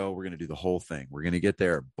 we're going to do the whole thing. We're going to get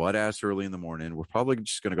there butt ass early in the morning. We're probably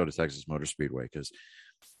just going to go to Texas Motor Speedway because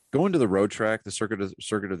going to the road track, the circuit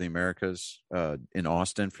of the Americas in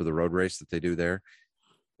Austin for the road race that they do there.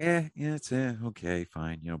 It's okay,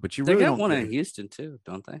 fine, but you They really got don't one get in it. Houston too,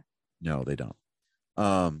 don't they? No, they don't.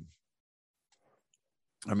 I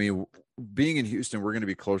mean, being in Houston, we're going to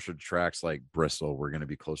be closer to tracks like Bristol. We're going to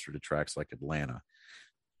be closer to tracks like Atlanta.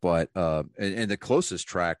 But and the closest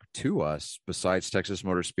track to us besides Texas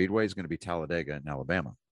Motor Speedway is going to be Talladega in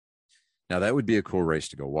Alabama. Now that would be a cool race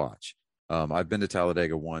to go watch. I've been to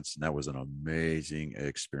Talladega once, and that was an amazing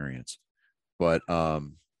experience. But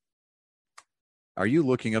are you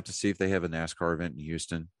looking up to see if they have a NASCAR event in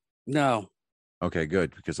Houston? No. Okay,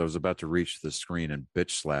 good, because I was about to reach the screen and bitch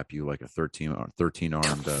slap you like a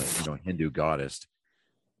 13-armed Hindu goddess.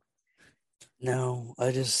 No,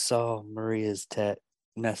 I just saw Maria's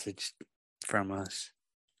message from us.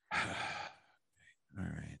 All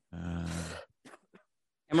right. And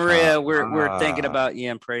Maria, we're thinking about you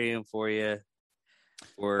and praying for you.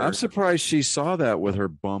 I'm surprised she saw that with her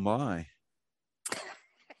bum eye.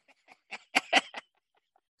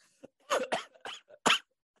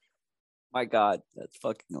 My God, that's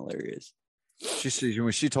fucking hilarious. She said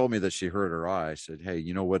when she told me that she hurt her eye, I said, "Hey,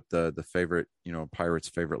 you know what the favorite, pirate's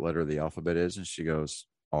favorite letter of the alphabet is?" And she goes,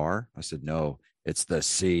 "R." I said, "No, it's the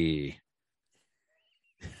C."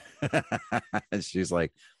 And she's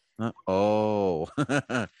like, "Oh,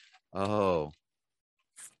 oh,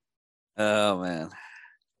 oh man."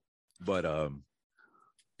 But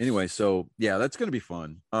anyway, so yeah, that's gonna be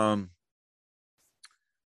fun. I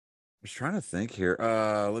was trying to think here.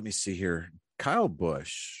 Let me see here. Kyle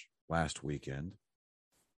Busch last weekend.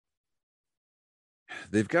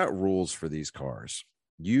 They've got rules for these cars.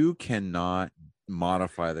 You cannot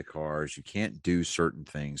modify the cars. You can't do certain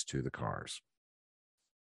things to the cars.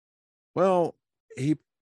 Well, he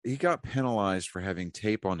got penalized for having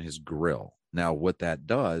tape on his grill. Now, what that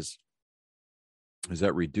does is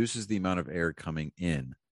that reduces the amount of air coming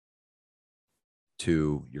in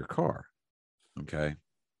to your car. Okay.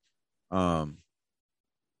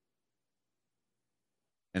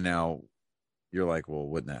 And now you're like, well,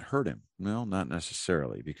 wouldn't that hurt him? No, not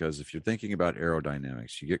necessarily, because if you're thinking about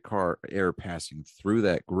aerodynamics, you get car air passing through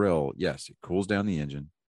that grill. Yes, it cools down the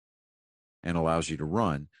engine and allows you to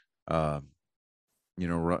run. Allows you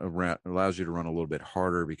to run a little bit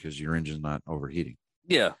harder because your engine's not overheating.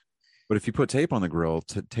 Yeah. But if you put tape on the grill,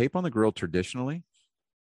 traditionally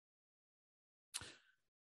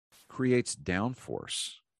creates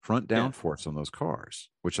downforce, front downforce on those cars,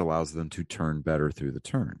 which allows them to turn better through the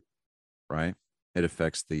turn, right? It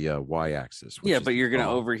affects the y-axis. Yeah, but you're going to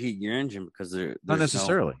overheat your engine because there's not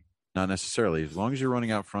necessarily. Not necessarily. As long as you're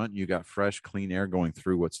running out front and you got fresh, clean air going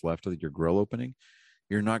through what's left of your grill opening,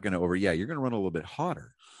 you're not going to you're going to run a little bit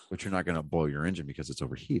hotter, but you're not going to blow your engine because it's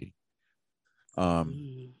overheating.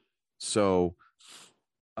 So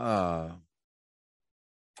let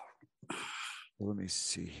me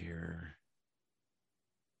see here.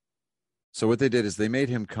 So what they did is they made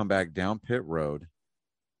him come back down pit road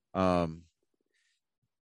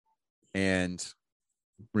and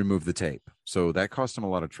remove the tape. So that cost him a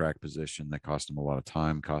lot of track position. That cost him a lot of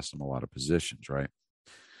time, cost him a lot of positions, right?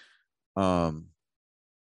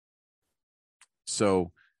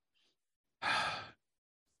 So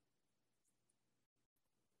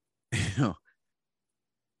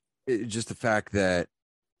just the fact that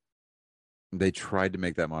they tried to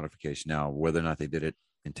make that modification. Now, whether or not they did it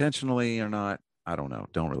intentionally or not, I don't know.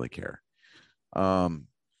 Don't really care. I've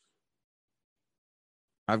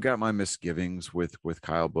got my misgivings with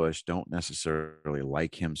Kyle Busch. Don't necessarily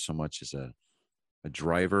like him so much as a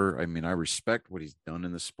driver. I mean, I respect what he's done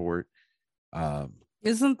in the sport.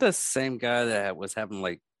 Isn't the same guy that was having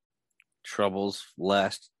like troubles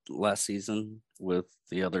last season with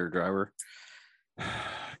the other driver?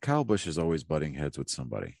 Kyle Busch is always butting heads with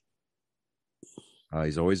somebody.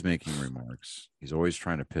 He's always making remarks. He's always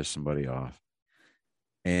trying to piss somebody off.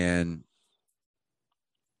 And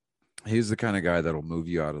he's the kind of guy that'll move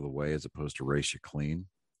you out of the way as opposed to race you clean.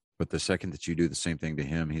 But the second that you do the same thing to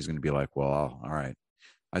him, he's going to be like, well, all right,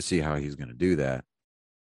 I see how he's going to do that.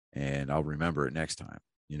 And I'll remember it next time.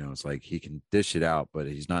 It's like he can dish it out, but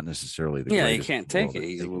he's not necessarily the greatest. Yeah, he can't take it.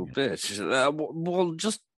 He's a little bitch. Well,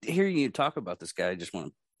 just hearing you talk about this guy, I just want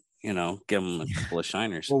to give them a couple of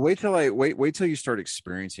shiners. Well, wait till you start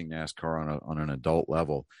experiencing NASCAR on an adult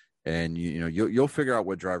level, and you'll figure out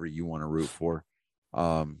what driver you want to root for.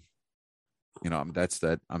 That's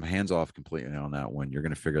that. I'm hands off completely on that one. You're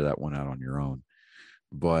going to figure that one out on your own.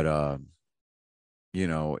 But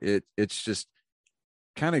it's just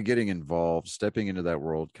kind of getting involved, stepping into that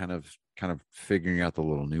world, kind of figuring out the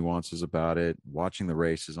little nuances about it, watching the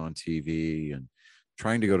races on TV, and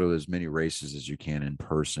trying to go to as many races as you can in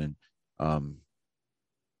person. When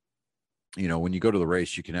you go to the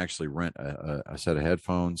race, you can actually rent a set of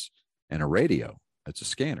headphones and a radio. That's a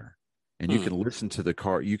scanner. And you can listen to the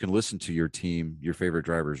car. You can listen to your team, your favorite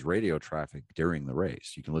driver's radio traffic during the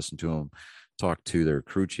race. You can listen to them talk to their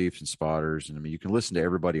crew chiefs and spotters. And I mean, you can listen to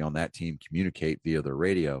everybody on that team communicate via their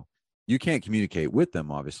radio. You can't communicate with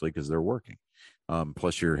them, obviously, because they're working.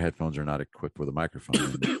 Plus, your headphones are not equipped with a microphone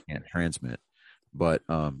and they can't transmit. But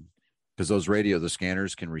because the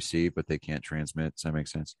scanners can receive, but they can't transmit. Does that make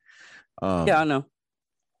sense? Yeah, I know.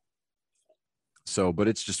 So, but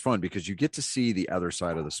it's just fun because you get to see the other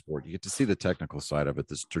side of the sport. You get to see the technical side of it,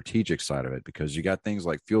 the strategic side of it, because you got things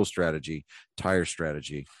like fuel strategy, tire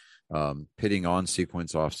strategy, pitting on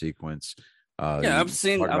sequence, off sequence. I've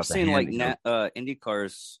seen like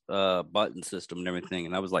IndyCar's button system and everything,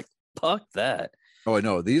 and I was like, fuck that. Oh, I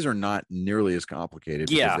know. These are not nearly as complicated.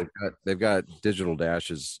 Yeah, they've got digital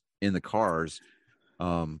dashes in the cars.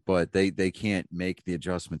 But they can't make the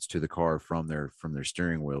adjustments to the car from their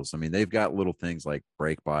steering wheels. I mean, they've got little things like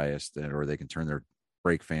brake bias or they can turn their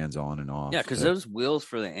brake fans on and off. Yeah, because those wheels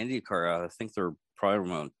for the IndyCar, I think they're probably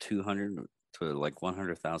around $200,000 to like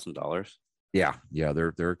 $100,000. Yeah,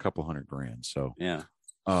 they're a couple $100,000. So yeah.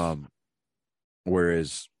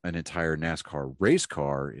 Whereas an entire NASCAR race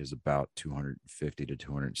car is about $250,000 to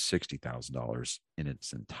 $260,000 in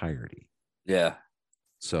its entirety. Yeah.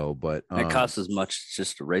 So, but it costs as much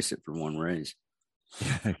just to race it for one race.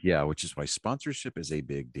 Yeah, which is why sponsorship is a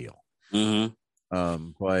big deal. Mm-hmm.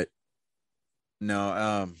 But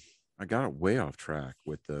no, I got way off track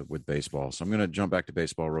with baseball, so I'm going to jump back to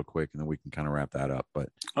baseball real quick, and then we can kind of wrap that up. But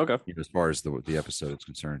okay, as far as the episode is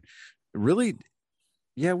concerned, really,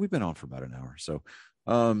 yeah, we've been on for about an hour, so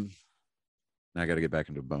now I got to get back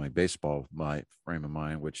into my baseball, my frame of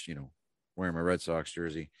mind, which wearing my Red Sox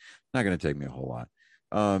jersey, not going to take me a whole lot.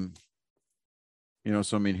 So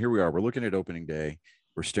I mean, here we are. We're looking at opening day.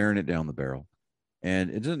 We're staring it down the barrel, and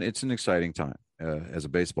it's an exciting time as a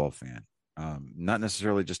baseball fan. Not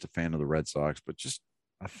necessarily just a fan of the Red Sox, but just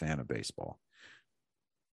a fan of baseball.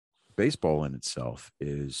 Baseball in itself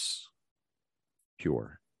is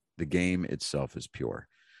pure. The game itself is pure.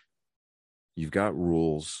 You've got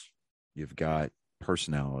rules. You've got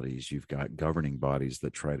personalities, you've got governing bodies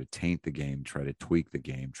that try to taint the game, try to tweak the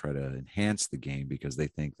game, try to enhance the game because they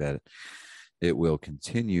think that it will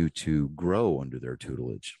continue to grow under their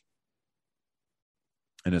tutelage.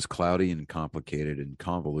 And as cloudy and complicated and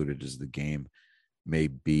convoluted as the game may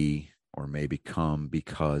be or may become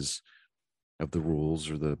because of the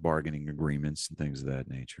rules or the bargaining agreements and things of that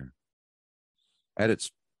nature, at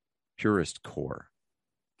its purest core,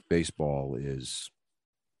 baseball is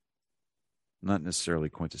not necessarily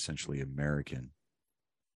quintessentially American,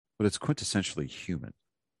 but it's quintessentially human.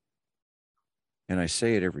 And I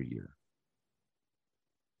say it every year.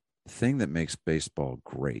 The thing that makes baseball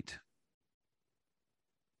great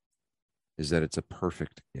is that it's a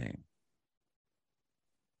perfect game.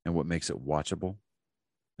 And what makes it watchable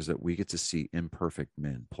is that we get to see imperfect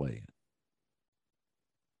men play it.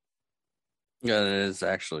 Yeah, that is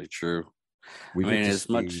actually true. We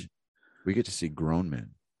get to see grown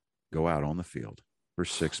men go out on the field for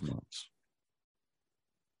 6 months,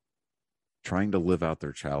 trying to live out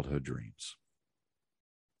their childhood dreams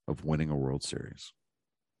of winning a World Series.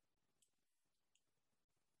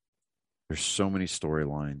 There's so many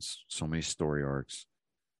storylines, so many story arcs,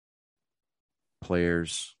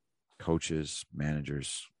 players, coaches,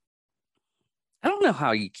 managers. I don't know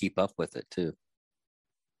how you keep up with it too.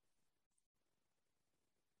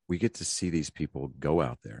 We get to see these people go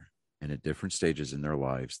out there, and at different stages in their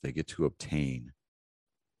lives, they get to obtain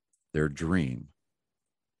their dream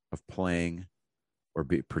of playing or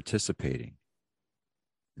participating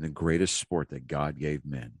in the greatest sport that God gave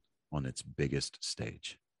men on its biggest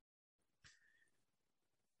stage.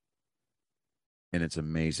 And it's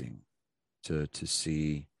amazing to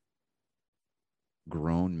see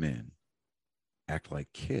grown men act like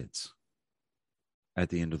kids at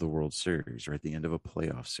the end of the World Series or at the end of a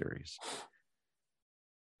playoff series.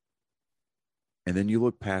 And then you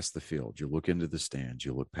look past the field, you look into the stands,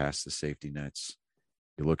 you look past the safety nets,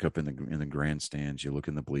 you look up in the grandstands, you look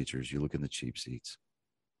in the bleachers, you look in the cheap seats.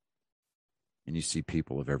 and you see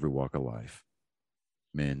people of every walk of life,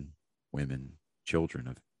 men, women, children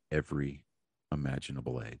of every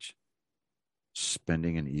imaginable age,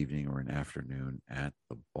 spending an evening or an afternoon at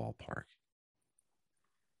the ballpark.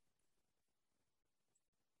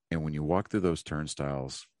 And when you walk through those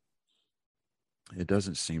turnstiles, it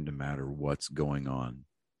doesn't seem to matter what's going on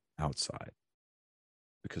outside,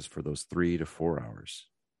 because for those 3 to 4 hours,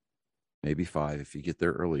 maybe 5 if you get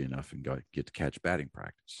there early enough and get to catch batting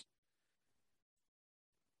practice,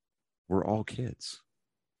 we're all kids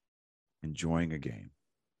enjoying a game.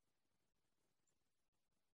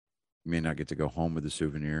 You may not get to go home with a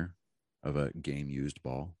souvenir of a game used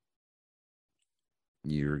ball.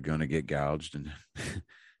 You're going to get gouged and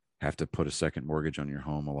have to put a second mortgage on your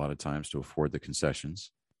home a lot of times to afford the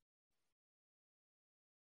concessions.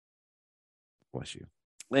 Bless you.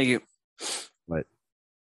 Thank you. But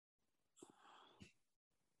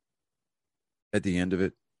at the end of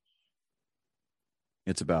it,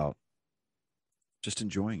 it's about just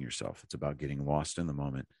enjoying yourself. It's about getting lost in the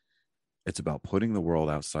moment. It's about putting the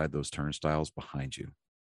world outside those turnstiles behind you.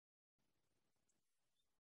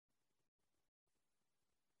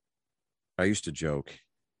 I used to joke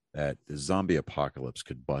that the zombie apocalypse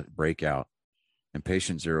could break out and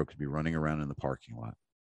Patient Zero could be running around in the parking lot.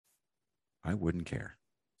 I wouldn't care.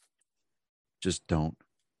 Just don't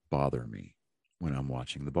bother me when I'm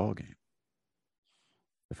watching the ball game.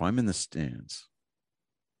 If I'm in the stands,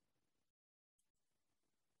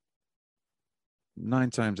 9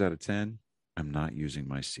 times out of 10, I'm not using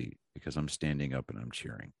my seat because I'm standing up and I'm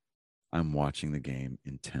cheering. I'm watching the game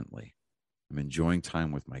intently. I'm enjoying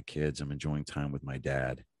time with my kids. I'm enjoying time with my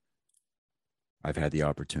dad. I've had the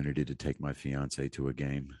opportunity to take my fiance to a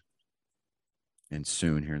game. And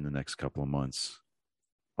soon, here in the next couple of months,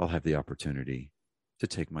 I'll have the opportunity to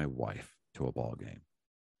take my wife to a ball game.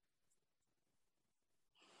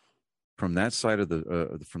 From that side of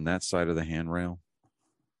the handrail,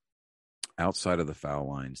 outside of the foul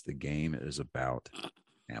lines, the game is about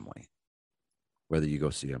family. Whether you go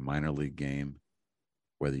see a minor league game,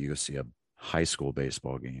 whether you go see a high school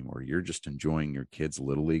baseball game, or you're just enjoying your kid's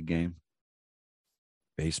little league game,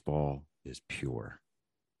 baseball is pure.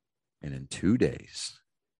 And in 2 days,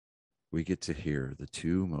 we get to hear the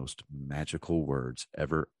 2 most magical words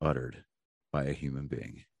ever uttered by a human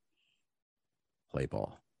being. Play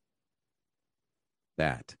ball.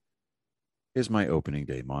 That is my opening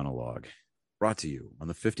day monologue, brought to you on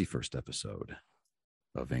the 51st episode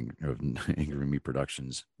of Angry Me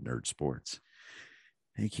Productions Nerd Sports.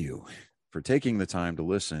 Thank you for taking the time to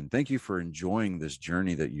listen. Thank you for enjoying this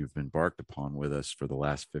journey that you've embarked upon with us for the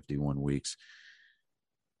last 51 weeks.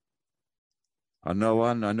 I know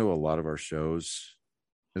a lot of our shows,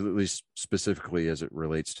 at least specifically as it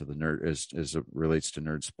relates to the nerd, as it relates to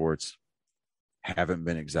nerd sports, haven't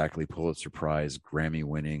been exactly Pulitzer Prize, Grammy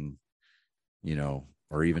winning,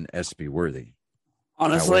 or even ESPY worthy.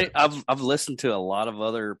 Honestly, I've listened to a lot of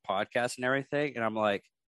other podcasts and everything, and I'm like,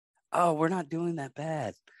 oh, we're not doing that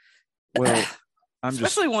bad. Well,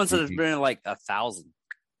 especially ones that have been like 1,000.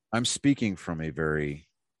 I'm speaking from a very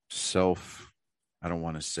I don't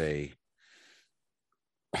want to say,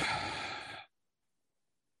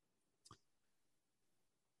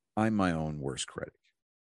 I'm my own worst critic.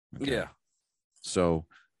 Okay? Yeah. So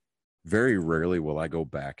very rarely will I go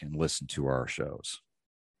back and listen to our shows.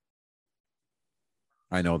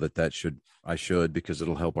 I know I should because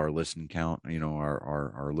it'll help our listen count,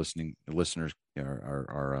 our listeners,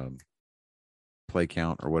 our play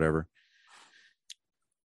count or whatever,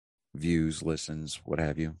 views, listens, what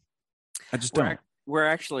have you. I just don't. We're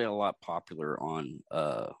actually a lot popular on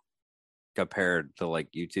compared to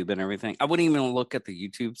like YouTube and everything. I wouldn't even look at the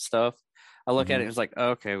YouTube stuff. I look at it, it's like,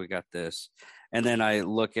 okay, we got this. And then I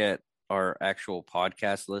look at our actual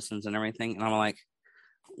podcast listens and everything, and I'm like,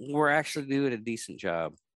 we're actually doing a decent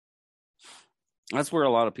job. That's where a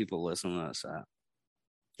lot of people listen to us at.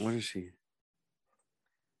 What is she?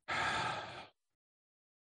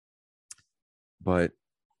 But,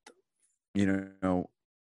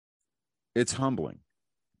 it's humbling,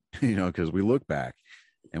 because we look back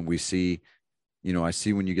and we see, I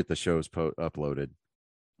see when you get the shows uploaded,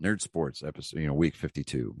 Nerd Sports episode, week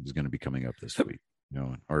 52 is going to be coming up this week,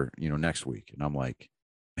 or next week. And I'm like,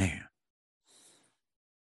 man,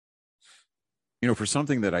 for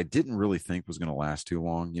something that I didn't really think was going to last too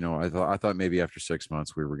long, I thought maybe after 6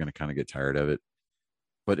 months we were going to kind of get tired of it,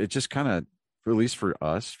 but it just kind of, at least for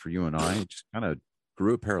us, for you and I, it just kind of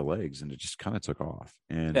grew a pair of legs and it just kind of took off.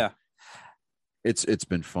 And yeah, it's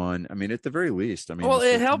been fun. I mean, at the very least, well,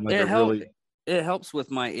 it helps with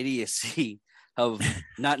my idiocy of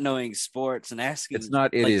not knowing sports and asking. It's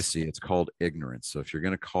not idiocy. It's called ignorance. So if you're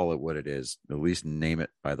going to call it what it is, at least name it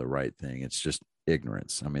by the right thing. It's just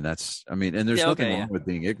ignorance. And there's nothing wrong with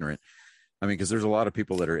being ignorant. I mean, because there's a lot of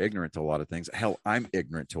people that are ignorant to a lot of things. Hell, I'm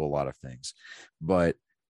ignorant to a lot of things. But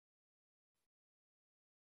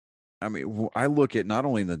I mean, I look at not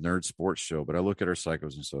only the Nerd Sports Show, but I look at our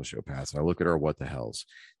Psychos and Sociopaths. I look at our What the Hells.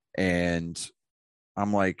 And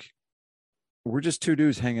I'm like, we're just two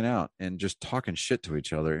dudes hanging out and just talking shit to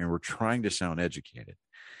each other. And we're trying to sound educated.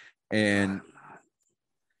 And,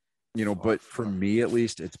 but for me, at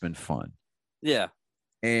least, it's been fun. Yeah.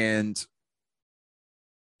 And,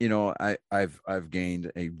 I've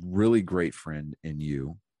gained a really great friend in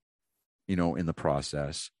you, in the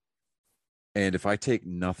process. And if I take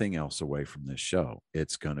nothing else away from this show,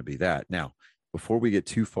 it's going to be that. Now, before we get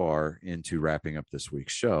too far into wrapping up this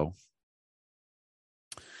week's show,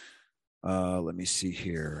 let me see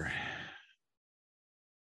here.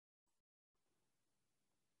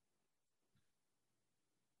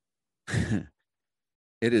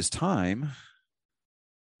 It is time.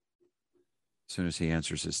 As soon as he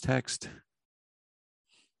answers his text.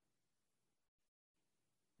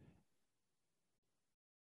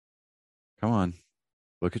 Come on.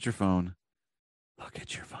 Look at your phone. Look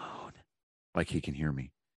at your phone. Like he can hear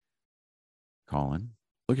me. Colin,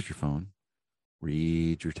 look at your phone.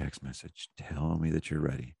 Read your text message. Tell me that you're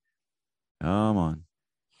ready. Come on.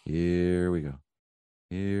 Here we go.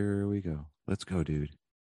 Here we go. Let's go, dude.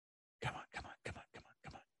 Come on, come on, come on, come on,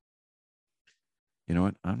 come on. You know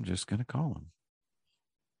what? I'm just going to call him.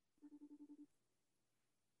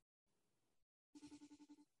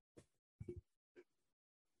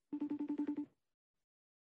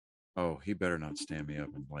 Oh, he better not stand me up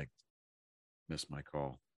and miss my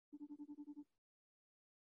call.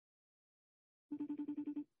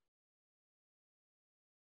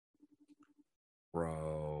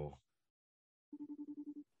 Bro.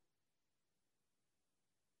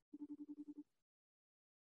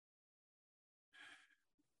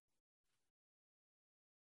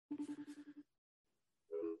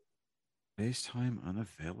 FaceTime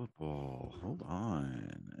unavailable. Hold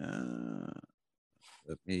on.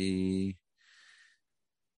 Let me.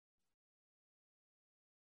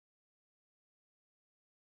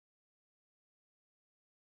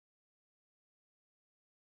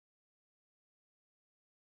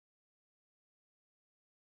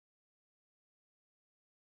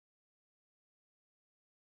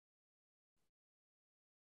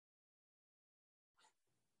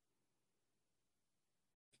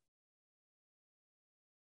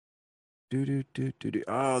 Do.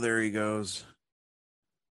 Oh, there he goes.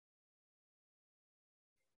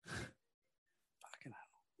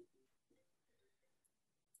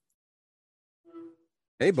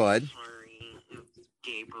 Hey, bud. Sorry, it's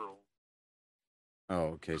Gabriel. Oh,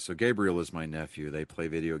 okay. So Gabriel is my nephew. They play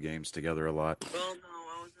video games together a lot. Well, no,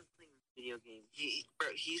 I wasn't playing video games.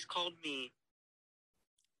 He's called me.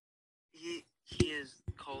 He has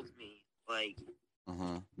called me like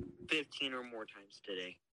 15 or more times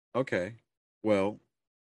today. Okay. Well,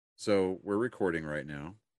 so we're recording right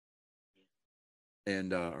now. Yeah.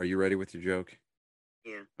 And are you ready with your joke?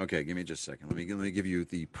 Yeah. Okay, give me just a second. Let me give you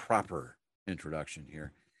the proper introduction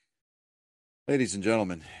here. Ladies and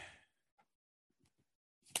gentlemen,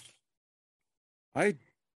 I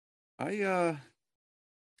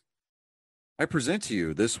present to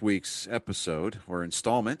you this week's episode or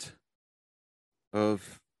installment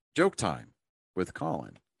of Joke Time with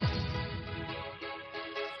Colin.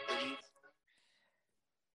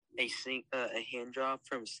 A hand job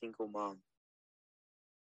from a single mom.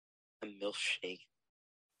 A milkshake.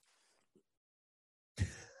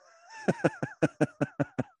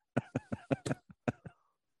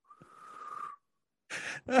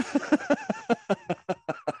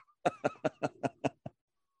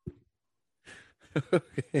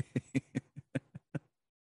 Okay.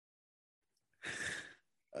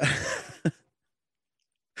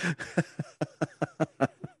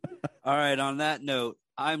 All right. On that note,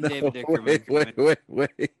 I'm David Dickerman.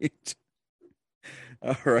 Wait.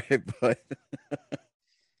 All right, bud.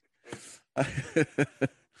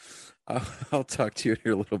 I'll talk to you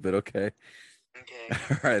here a little bit, okay? Okay.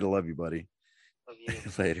 All right, I love you, buddy. Love you.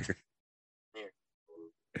 Later.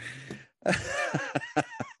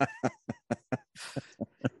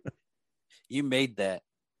 You made that.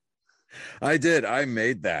 I did. I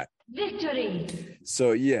made that. Victory.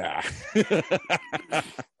 So, yeah.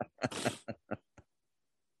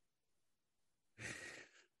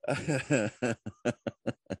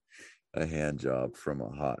 A hand job from a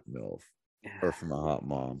hot MILF or from a hot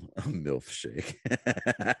mom, a MILF shake.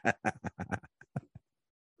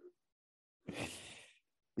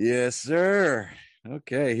 Yes, sir.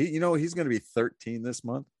 Okay. He's going to be 13 this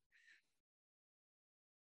month.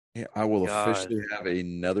 Yeah, I will officially have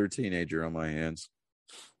another teenager on my hands.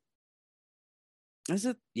 Is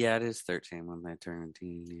it? Yeah, it is 13 when they turn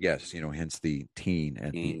teen. Yes, hence the teen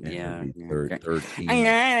at the end of the third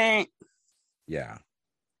teen. Yeah.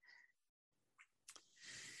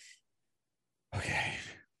 Okay.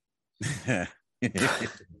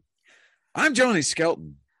 I'm Johnny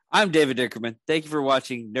Skelton. I'm David Dickerman. Thank you for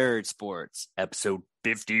watching Nerd Sports, episode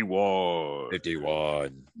 51.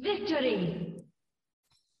 51. Victory!